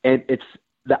 And it's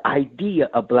the idea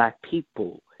of Black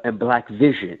people and Black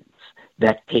visions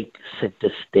that take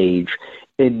center stage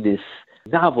in this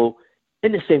novel,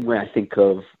 in the same way I think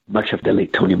of much of the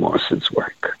late Toni Morrison's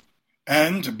work.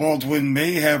 And Baldwin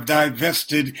may have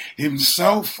divested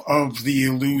himself of the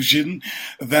illusion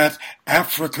that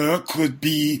Africa could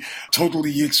be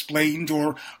totally explained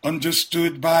or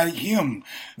understood by him.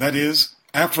 That is,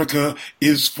 Africa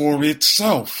is for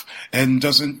itself and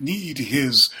doesn't need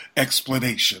his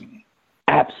explanation.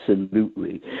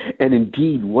 Absolutely. And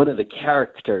indeed, one of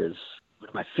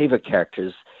my favorite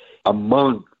characters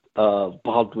among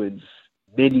Baldwin's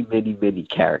many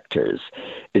characters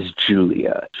is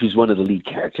Julia. She's one of the lead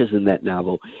characters in that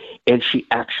novel, and she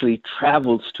actually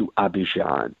travels to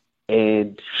Abidjan,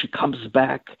 and she comes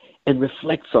back and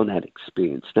reflects on that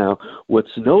experience. Now,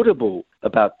 what's notable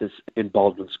about this in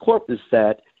Baldwin's corpus is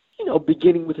that, you know,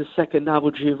 beginning with the second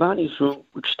novel, Giovanni's Room,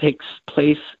 which takes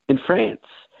place in France,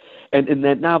 and in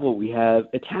that novel we have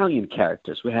Italian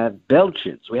characters, we have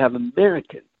Belgians, we have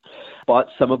Americans. But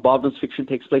some of Baldwin's fiction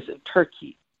takes place in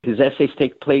Turkey. His essays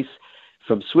take place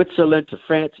from Switzerland to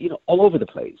France, you know, all over the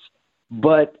place.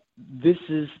 But this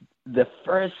is the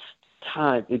first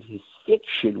time in his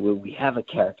fiction where we have a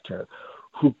character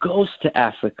who goes to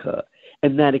Africa,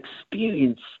 and that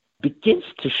experience begins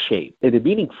to shape in a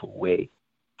meaningful way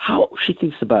how she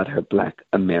thinks about her Black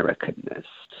Americanness.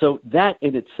 So that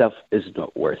in itself is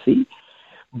noteworthy.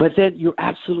 But then you're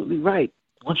absolutely right.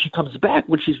 When she comes back,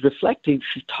 when she's reflecting,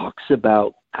 she talks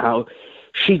about how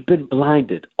she'd been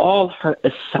blinded, all her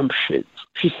assumptions.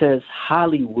 She says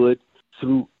Hollywood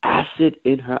threw acid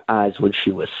in her eyes when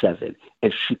she was 7,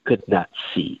 and she could not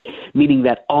see, meaning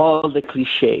that all the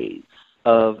cliches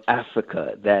of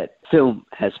Africa that film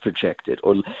has projected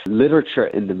or literature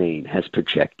in the main has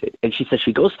projected. And she says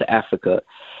she goes to Africa,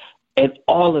 and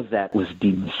all of that was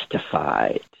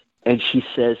demystified. And she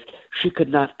says she could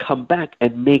not come back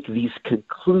and make these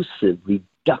conclusive,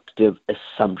 reductive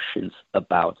assumptions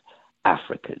about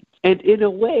Africans. And in a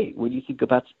way, when you think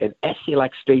about an essay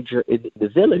like Stranger in the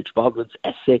Village, Baldwin's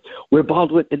essay, where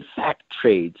Baldwin in fact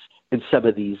trades in some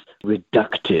of these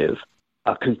reductive,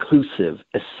 conclusive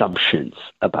assumptions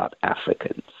about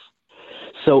Africans.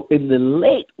 So in the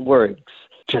late works,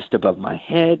 Just Above My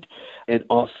Head, and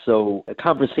also a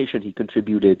conversation he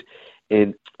contributed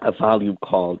in a volume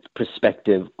called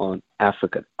Perspective on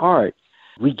African Art,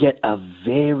 we get a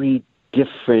very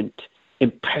different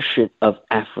impression of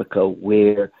Africa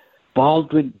where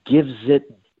Baldwin gives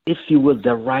it, if you will,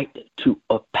 the right to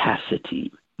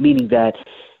opacity, meaning that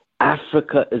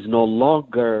Africa is no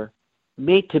longer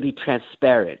made to be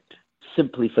transparent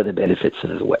simply for the benefits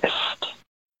of the West.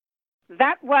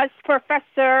 That was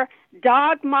Professor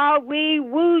Dag-Mah-Wee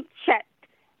Woub-shet,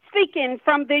 speaking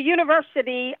from the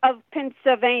University of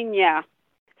Pennsylvania.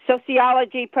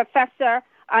 Sociology professor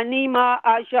Ah-NEE-ma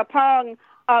Ah-jeh-PONG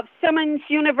of Simmons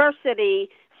University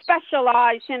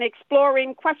specialize in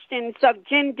exploring questions of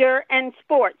gender and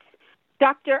sports.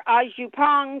 Dr.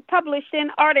 Ah-jeh-PONG published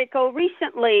an article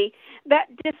recently that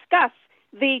discussed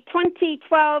the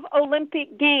 2012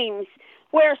 Olympic Games,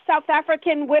 where South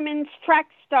African women's track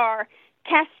star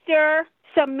Caster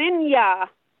Seh-MEN-yah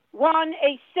won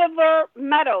a silver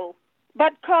medal,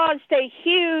 but caused a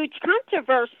huge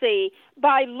controversy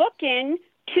by looking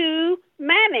too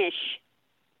mannish.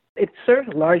 It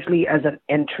served largely as an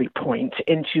entry point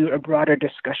into a broader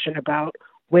discussion about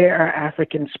where are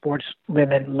African sports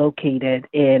women located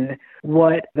in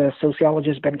what the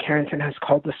sociologist Ben Carrington has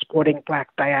called the sporting black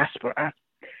diaspora.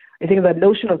 I think the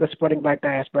notion of the sporting black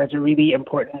diaspora is a really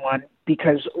important one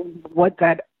because what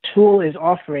that tool is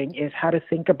offering is how to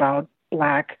think about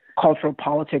black cultural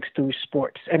politics through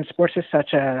sports. And sports is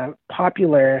such a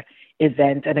popular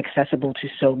event and accessible to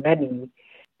so many.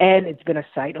 And it's been a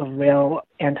site of real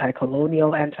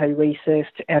anti-colonial,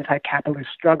 anti-racist, anti-capitalist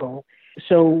struggle.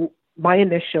 So my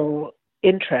initial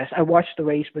interest, I watched the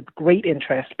race with great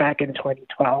interest back in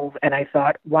 2012, and I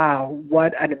thought, wow,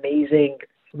 what an amazing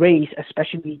race,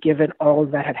 especially given all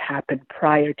that had happened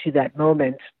prior to that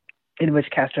moment in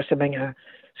which Caster Seh-MEN-yah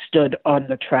stood on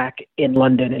the track in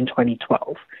London in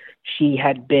 2012. She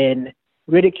had been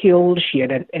ridiculed, she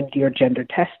had endured gender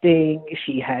testing,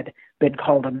 she had been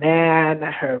called a man,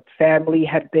 her family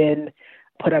had been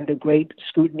put under great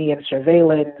scrutiny and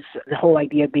surveillance, the whole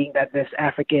idea being that this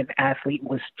African athlete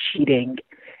was cheating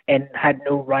and had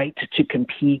no right to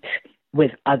compete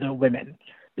with other women.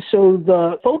 So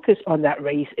the focus on that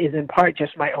race is in part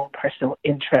just my own personal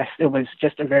interest. It was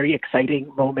just a very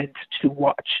exciting moment to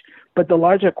watch. But the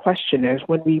larger question is,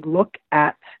 when we look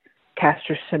at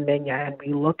Caster Seh-MEN-yah and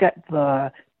we look at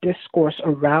the discourse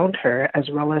around her as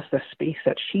well as the space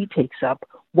that she takes up,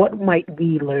 what might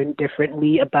we learn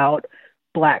differently about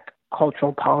Black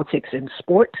cultural politics in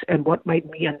sports, and what might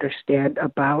we understand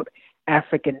about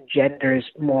African genders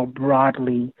more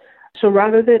broadly? So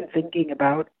rather than thinking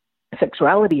about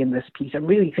sexuality in this piece, I'm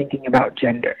really thinking about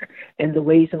gender and the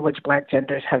ways in which Black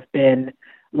genders have been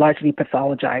largely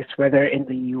pathologized, whether in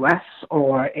the U.S.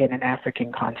 or in an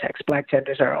African context. Black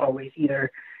genders are always either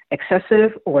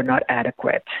excessive or not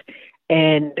adequate.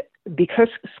 And because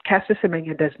Caster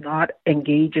Seh-MEN-yah does not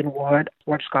engage in what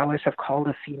sports scholars have called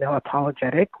a female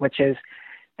apologetic, which is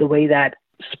the way that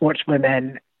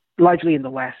sportswomen, largely in the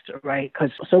West, right,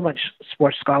 because so much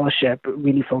sports scholarship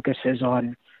really focuses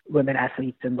on women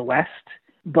athletes in the West,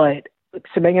 but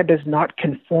Seh-MEN-yah does not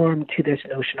conform to this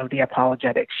notion of the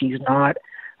apologetic. She's not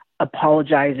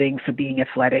apologizing for being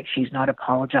athletic. She's not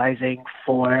apologizing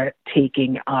for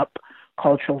taking up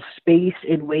cultural space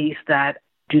in ways that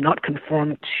do not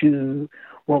conform to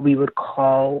what we would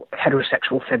call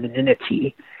heterosexual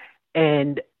femininity.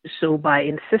 And so by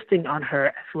insisting on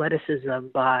her athleticism,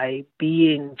 by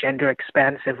being gender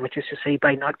expansive, which is to say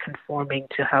by not conforming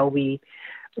to how we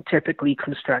typically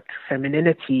construct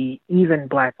femininity, even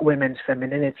Black women's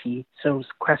femininity. So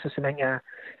Caster Seh-MEN-yah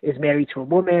is married to a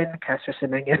woman, Caster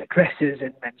Seh-MEN-yah dresses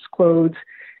in men's clothes,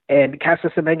 and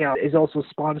Caster Seh-MEN-yah is also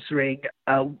sponsoring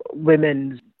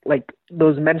women's, like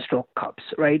those menstrual cups,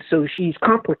 right? So she's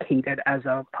complicated as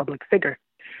a public figure.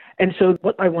 And so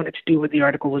what I wanted to do with the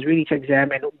article was really to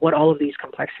examine what all of these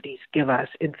complexities give us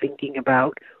in thinking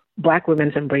about Black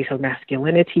women's embrace of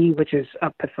masculinity, which is a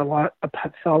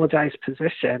pathologized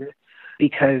position,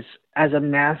 because as a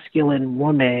masculine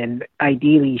woman,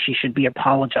 ideally she should be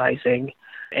apologizing.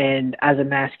 And as a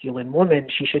masculine woman,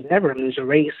 she should never lose a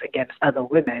race against other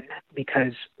women,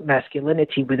 because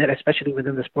masculinity, especially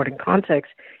within the sporting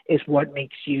context, is what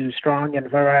makes you strong and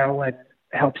virile and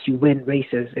helps you win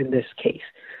races in this case.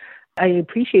 I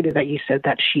appreciated that you said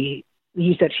that she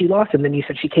lost, and then you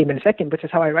said she came in second, which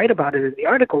is how I write about it in the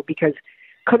article, because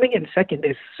coming in second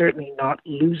is certainly not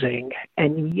losing.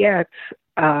 And yet,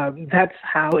 that's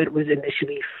how it was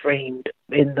initially framed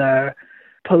in the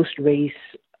post-race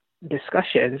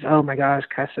discussions. Oh my gosh,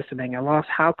 Caster Seh-MEN-yah lost.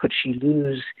 How could she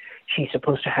lose? She's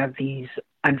supposed to have these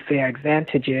unfair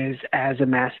advantages as a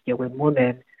masculine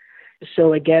woman.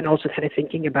 So again, also kind of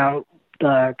thinking about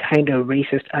the kind of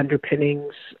racist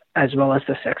underpinnings as well as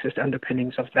the sexist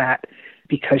underpinnings of that,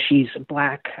 because she's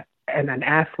Black and an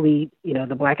athlete. You know,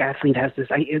 the Black athlete there's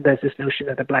this notion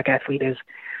that the Black athlete is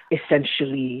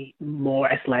essentially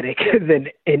more athletic than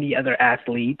any other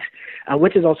athlete,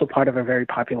 which is also part of a very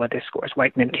popular discourse.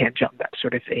 White men can't jump, that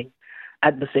sort of thing.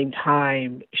 At the same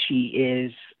time, she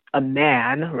is a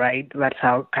man, right? That's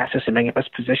how Caster Seh-MEN-yah was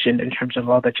positioned in terms of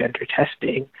all the gender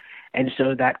testing. And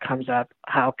so that comes up,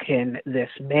 how can this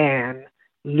man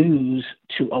lose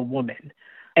to a woman?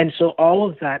 And so all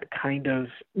of that kind of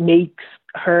makes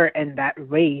her and that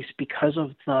race, because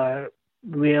of the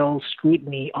real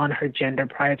scrutiny on her gender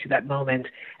prior to that moment,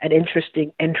 an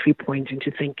interesting entry point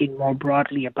into thinking more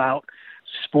broadly about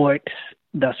sport,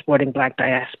 the sporting Black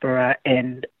diaspora,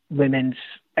 and women's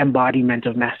embodiment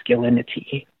of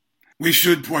masculinity. We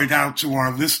should point out to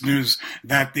our listeners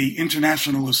that the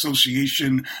International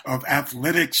Association of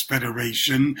Athletics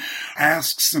Federation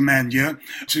asked Seh-Men-yah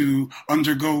to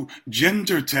undergo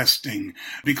gender testing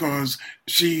because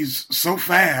she's so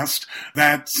fast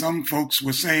that some folks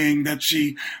were saying that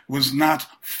she was not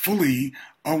fully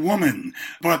a woman.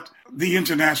 But the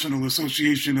International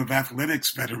Association of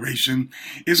Athletics Federation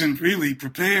isn't really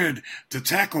prepared to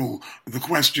tackle the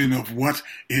question of what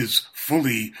is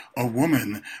fully a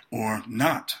woman or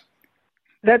not.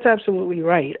 That's absolutely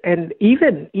right. And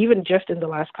even just in the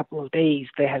last couple of days,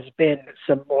 there has been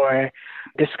some more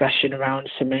discussion around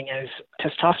Seh-Men-yah's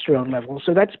testosterone levels.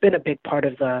 So that's been a big part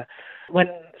of when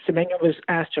Seh-Men-yah was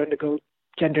asked to undergo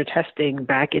gender testing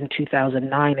back in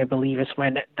 2009, I believe, is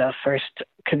when the first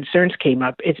concerns came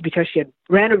up. It's because she had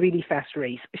ran a really fast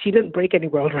race. She didn't break any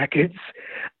world records,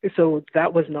 so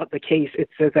that was not the case.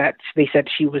 It's that they said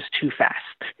she was too fast.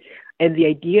 And the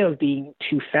idea of being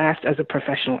too fast as a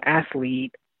professional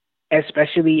athlete,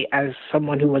 especially as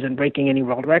someone who wasn't breaking any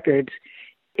world records,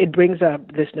 it brings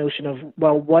up this notion of,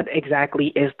 well, what exactly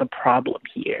is the problem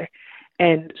here?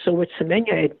 And so with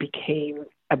Seh-Men-yah, it became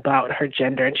about her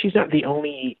gender, and she's not the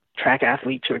only track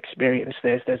athlete to experience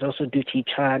this. There's also Duty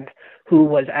Chand, who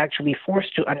was actually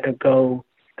forced to undergo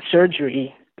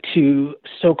surgery to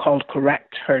so-called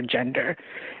correct her gender.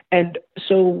 And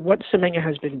so what Seh-Men-yah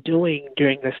has been doing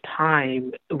during this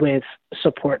time, with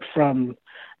support from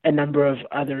a number of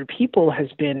other people,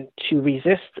 has been to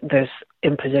resist this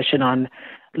imposition on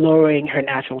lowering her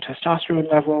natural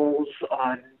testosterone levels,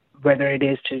 on whether it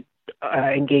is to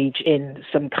engage in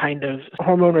some kind of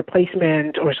hormone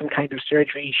replacement or some kind of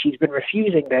surgery. She's been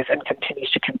refusing this and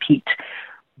continues to compete.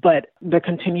 But there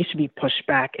continues to be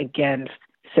pushback against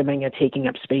Seh-Men-yah taking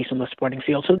up space on the sporting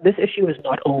field. So this issue is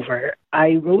not over.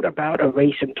 I wrote about a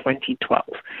race in 2012,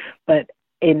 but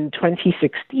in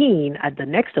 2016 at the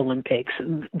next Olympics,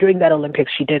 during that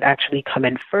Olympics, she did actually come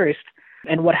in first.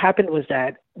 And what happened was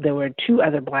that there were two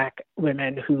other Black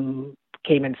women who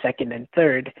came in second and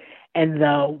third. And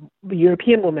the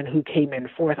European woman who came in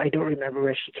fourth, I don't remember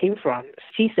where she came from,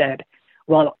 she said,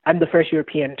 well, I'm the first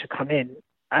European to come in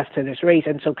after this race,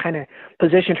 and so kind of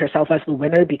positioned herself as the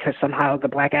winner because somehow the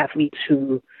Black athletes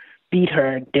who beat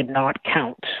her did not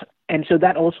count. And so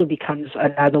that also becomes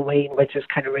another way in which this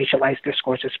kind of racialized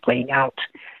discourse is playing out.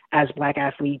 As Black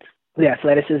athletes, the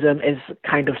athleticism is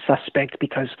kind of suspect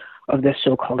because of this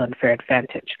so-called unfair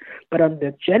advantage. But on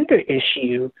the gender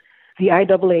issue, the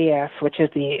IAAF, which is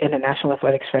the International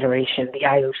Athletics Federation, the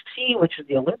IOC, which is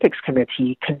the Olympics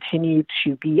Committee, continue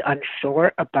to be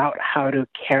unsure about how to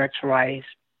characterize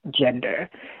gender.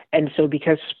 And so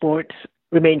because sports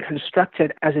remain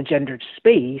constructed as a gendered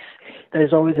space,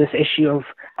 there's always this issue of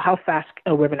how fast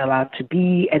are women allowed to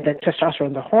be, and then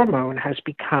testosterone, the hormone, has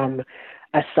become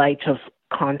a site of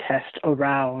contest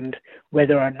around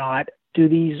whether or not do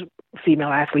these female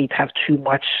athletes have too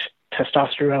much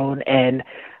testosterone, and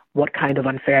what kind of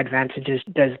unfair advantages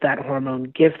does that hormone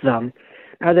give them?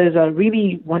 Now, there's a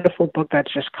really wonderful book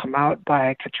that's just come out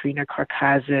by Katrina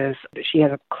Karkazis. She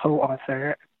has a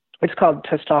co-author. It's called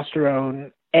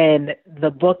Testosterone, and the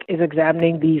book is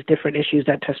examining these different issues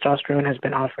that testosterone has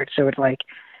been offered. So it's like,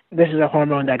 this is a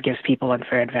hormone that gives people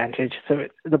unfair advantage. So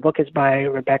the book is by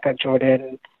Rebecca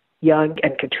Jordan Young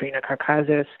and Katrina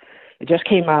Karkazis. It just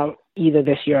came out either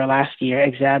this year or last year,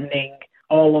 examining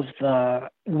all of the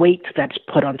weight that's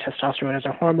put on testosterone as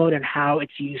a hormone and how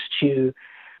it's used to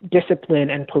discipline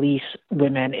and police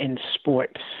women in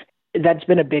sports. That's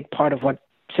been a big part of what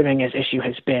Seh-Men-yah's issue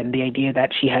has been, the idea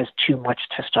that she has too much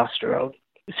testosterone.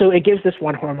 So it gives this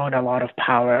one hormone a lot of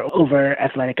power over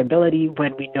athletic ability,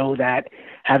 when we know that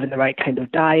having the right kind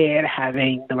of diet,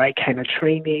 having the right kind of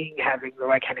training, having the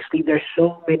right kind of sleep, there's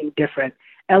so many different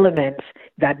elements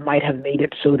that might have made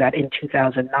it so that in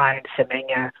 2009,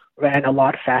 Seh-Men-yah ran a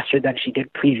lot faster than she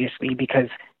did previously, because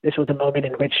this was a moment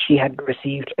in which she had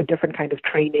received a different kind of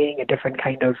training, a different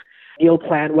kind of meal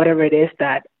plan, whatever it is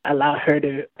that allowed her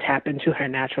to tap into her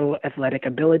natural athletic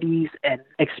abilities and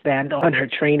expand on her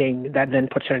training that then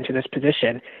puts her into this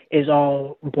position, is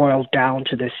all boiled down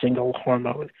to this single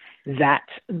hormone that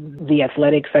the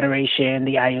Athletic Federation,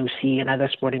 the IOC, and other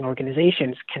sporting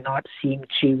organizations cannot seem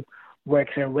to work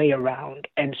their way around.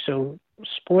 And so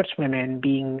sportswomen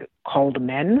being called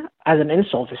men as an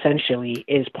insult, essentially,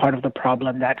 is part of the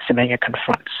problem that Seh-Men-yah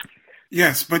confronts.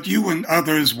 Yes, but you and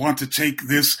others want to take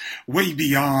this way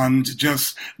beyond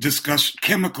just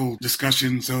chemical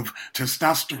discussions of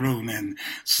testosterone and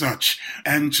such,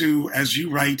 and to, as you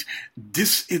write,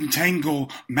 disentangle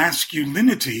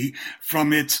masculinity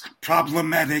from its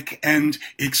problematic and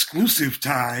exclusive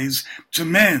ties to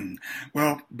men.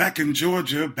 Well, back in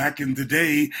Georgia, back in the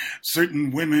day,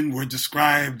 certain women were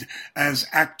described as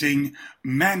acting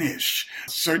mannish,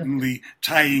 certainly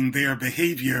tying their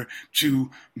behavior to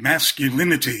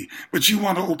masculinity. But you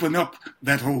want to open up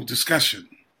that whole discussion.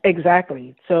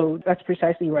 Exactly. So that's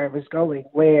precisely where I was going,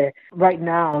 where right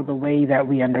now the way that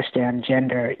we understand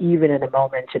gender, even in a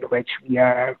moment in which we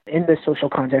are in the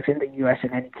social context in the U.S.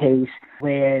 in any case,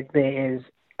 where there is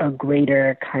a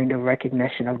greater kind of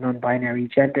recognition of non-binary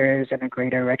genders and a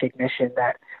greater recognition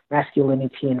that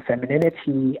masculinity and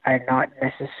femininity are not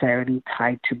necessarily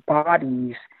tied to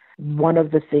bodies. One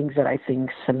of the things that I think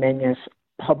Seh-Men-yah's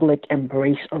public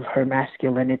embrace of her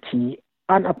masculinity,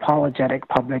 unapologetic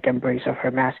public embrace of her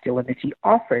masculinity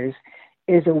offers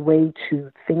is a way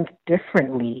to think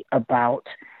differently about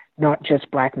not just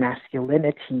Black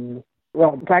masculinity,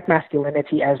 Black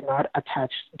masculinity as not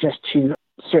attached just to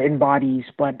certain bodies,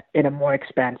 but in a more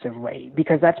expansive way,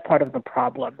 because that's part of the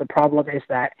problem. The problem is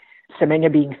that Seh-Men-yah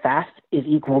being fast is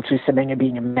equal to Seh-Men-yah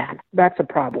being a man. That's a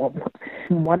problem.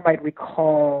 One might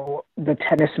recall the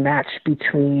tennis match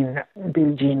between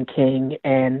Billie Jean King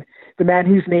and the man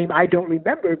whose name I don't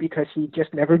remember because he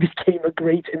just never became a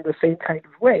great in the same kind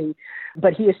of way.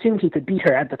 But he assumed he could beat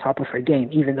her at the top of her game,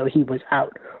 even though he was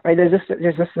out. Right? There's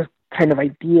just this kind of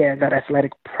idea that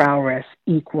athletic prowess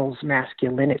equals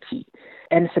masculinity.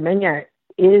 And Seh-Men-yah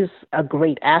is a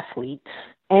great athlete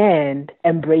and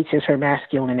embraces her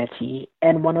masculinity.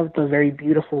 And one of the very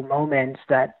beautiful moments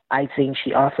that I think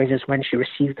she offers is when she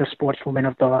received the Sportswoman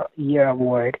of the Year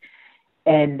award.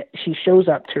 And she shows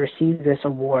up to receive this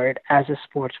award as a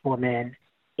sportswoman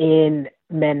in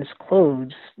men's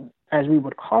clothes, as we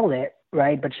would call it,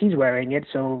 right? But she's wearing it,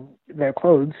 so they're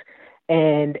clothes.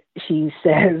 And she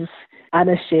says,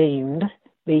 unashamed,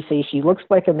 they say she looks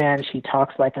like a man, she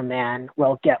talks like a man,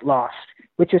 well, get lost.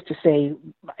 Which is to say,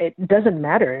 it doesn't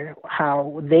matter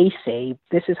how they say,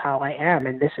 this is how I am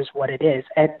and this is what it is.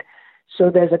 And so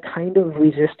there's a kind of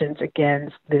resistance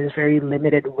against this very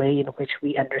limited way in which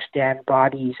we understand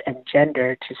bodies and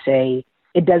gender to say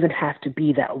it doesn't have to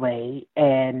be that way.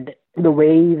 And the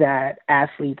way that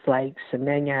athletes like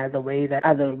Seh-Men-yah, the way that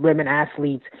other women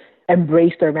athletes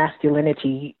embrace their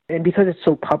masculinity, and because it's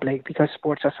so public, because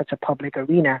sports are such a public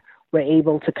arena, we're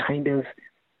able to kind of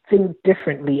think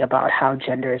differently about how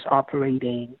gender is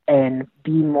operating and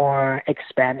be more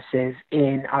expansive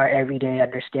in our everyday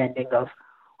understanding of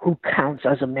who counts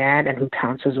as a man and who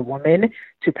counts as a woman,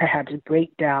 to perhaps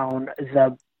break down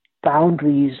the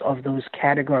boundaries of those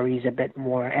categories a bit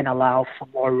more and allow for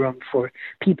more room for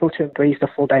people to embrace the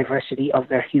full diversity of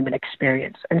their human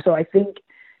experience. And so I think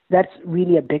that's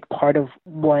really a big part of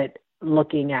what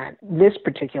looking at this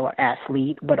particular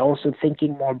athlete, but also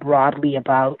thinking more broadly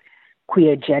about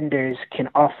queer genders can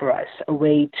offer us, a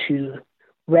way to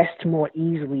rest more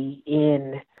easily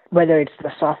in whether it's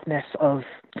the softness of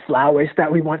flowers that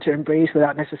we want to embrace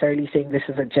without necessarily saying this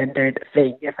is a gendered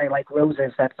thing. If I like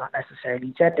roses, that's not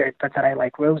necessarily gendered, but that I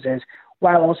like roses,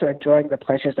 while also enjoying the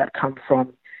pleasures that come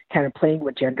from kind of playing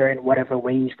with gender in whatever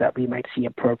ways that we might see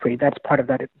appropriate. That's part of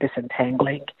that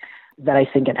disentangling that I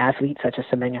think an athlete such as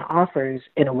Seh-Men-yah offers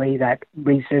in a way that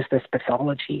resists this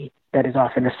pathology that is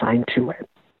often assigned to it.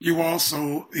 You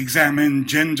also examine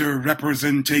gender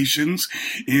representations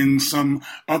in some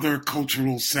other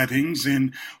cultural settings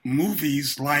in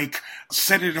movies like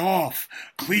Set It Off,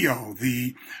 Cleo,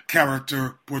 the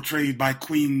character portrayed by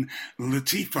Queen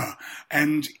Latifah,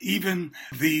 and even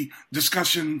the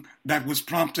discussion that was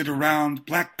prompted around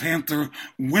Black Panther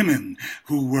women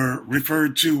who were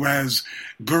referred to as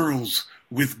girls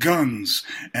with guns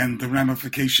and the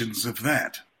ramifications of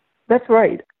that. That's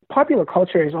right. Popular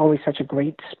culture is always such a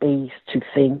great space to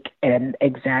think and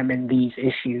examine these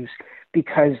issues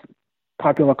because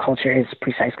popular culture is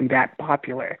precisely that,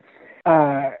 popular.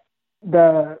 My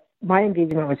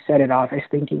engagement with Set It Off is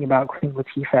thinking about Queen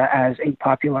Latifah as a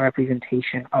popular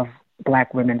representation of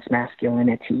Black women's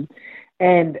masculinity.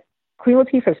 And Queen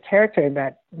Latifah's character in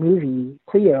that movie,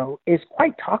 Cleo, is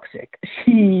quite toxic.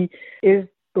 She is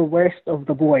the worst of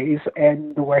the boys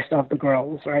and the worst of the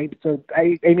girls, right? So,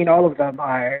 I mean, all of them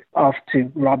are off to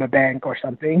rob a bank or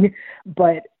something.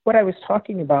 But what I was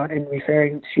talking about in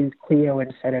referring to Cleo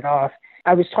and Set It Off,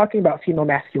 I was talking about female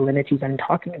masculinities and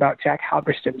talking about Jack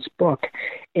Halberstam's book,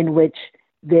 in which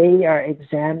they are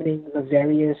examining the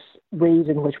various ways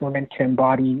in which women can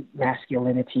embody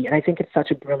masculinity. And I think it's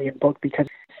such a brilliant book because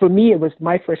for me, it was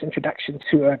my first introduction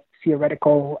to a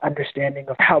theoretical understanding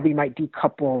of how we might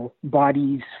decouple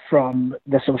bodies from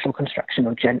the social construction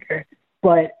of gender.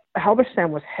 But Halberstam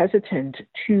was hesitant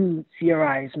to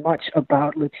theorize much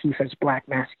about Latifah's Black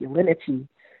masculinity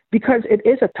because it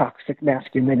is a toxic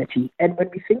masculinity. And when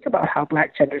we think about how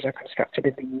Black genders are constructed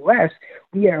in the U.S.,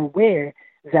 we are aware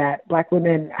that Black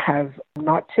women have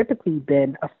not typically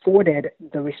been afforded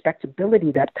the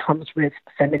respectability that comes with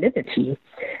femininity.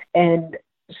 And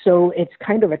so it's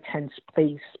kind of a tense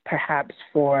place, perhaps,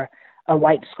 for a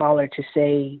white scholar to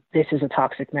say this is a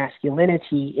toxic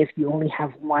masculinity if you only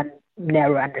have one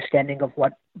narrow understanding of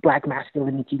what Black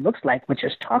masculinity looks like, which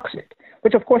is toxic,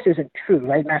 which of course isn't true,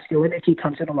 right? Masculinity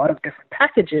comes in a lot of different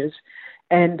packages.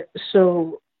 And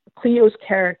so Cleo's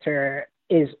character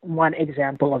is one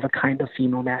example of a kind of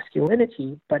female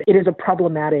masculinity, but it is a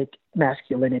problematic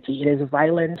masculinity. It is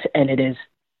violent and it is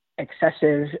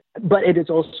excessive, but it is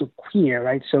also queer,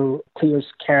 right? So Cleo's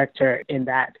character in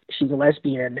that she's a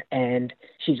lesbian and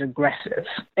she's aggressive.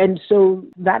 And so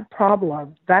that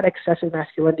problem, that excessive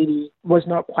masculinity was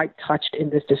not quite touched in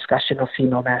this discussion of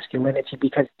female masculinity,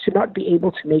 because to not be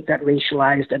able to make that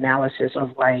racialized analysis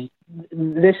of like,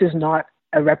 this is not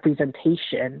a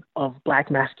representation of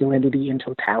Black masculinity in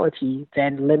totality,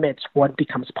 then limits what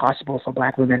becomes possible for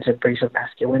Black women's embrace of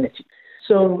masculinity.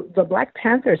 So the Black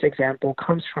Panthers example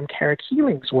comes from Kara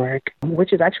Keeling's work,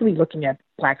 which is actually looking at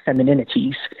Black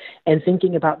femininities and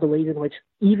thinking about the ways in which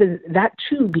even that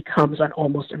too becomes an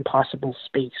almost impossible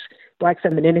space. Black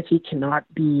femininity cannot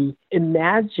be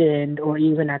imagined or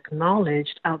even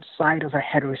acknowledged outside of a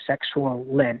heterosexual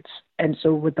lens. And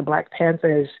so with the Black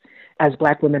Panthers as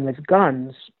Black women with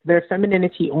guns, their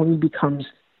femininity only becomes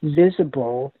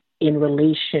visible in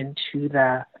relation to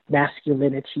the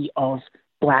masculinity of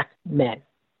Black men.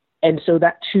 And so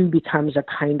that too becomes a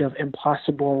kind of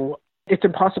it's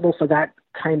impossible for that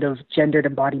kind of gendered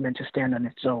embodiment to stand on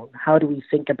its own. How do we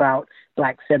think about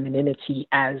Black femininity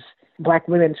as Black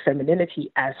women's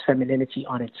femininity as femininity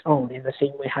on its own? In the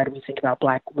same way, how do we think about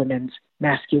Black women's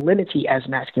masculinity as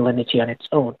masculinity on its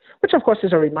own? Which of course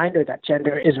is a reminder that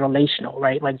gender is relational,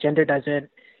 right? Like gender doesn't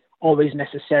always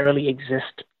necessarily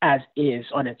exist as is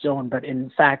on its own, but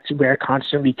in fact, we're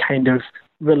constantly kind of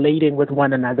relating with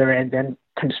one another and then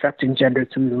constructing gender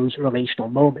through those relational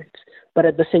moments. But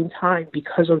at the same time,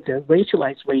 because of the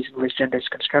racialized ways in which gender is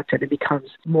constructed, it becomes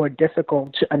more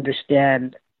difficult to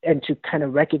understand and to kind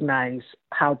of recognize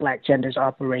how Black genders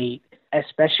operate,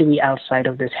 especially outside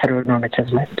of this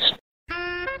heteronormative lens.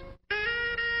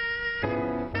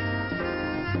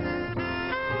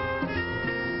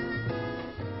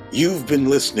 You've been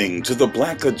listening to the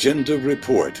Black Agenda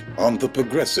Report on the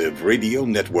Progressive Radio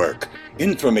Network.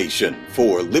 Information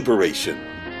for liberation.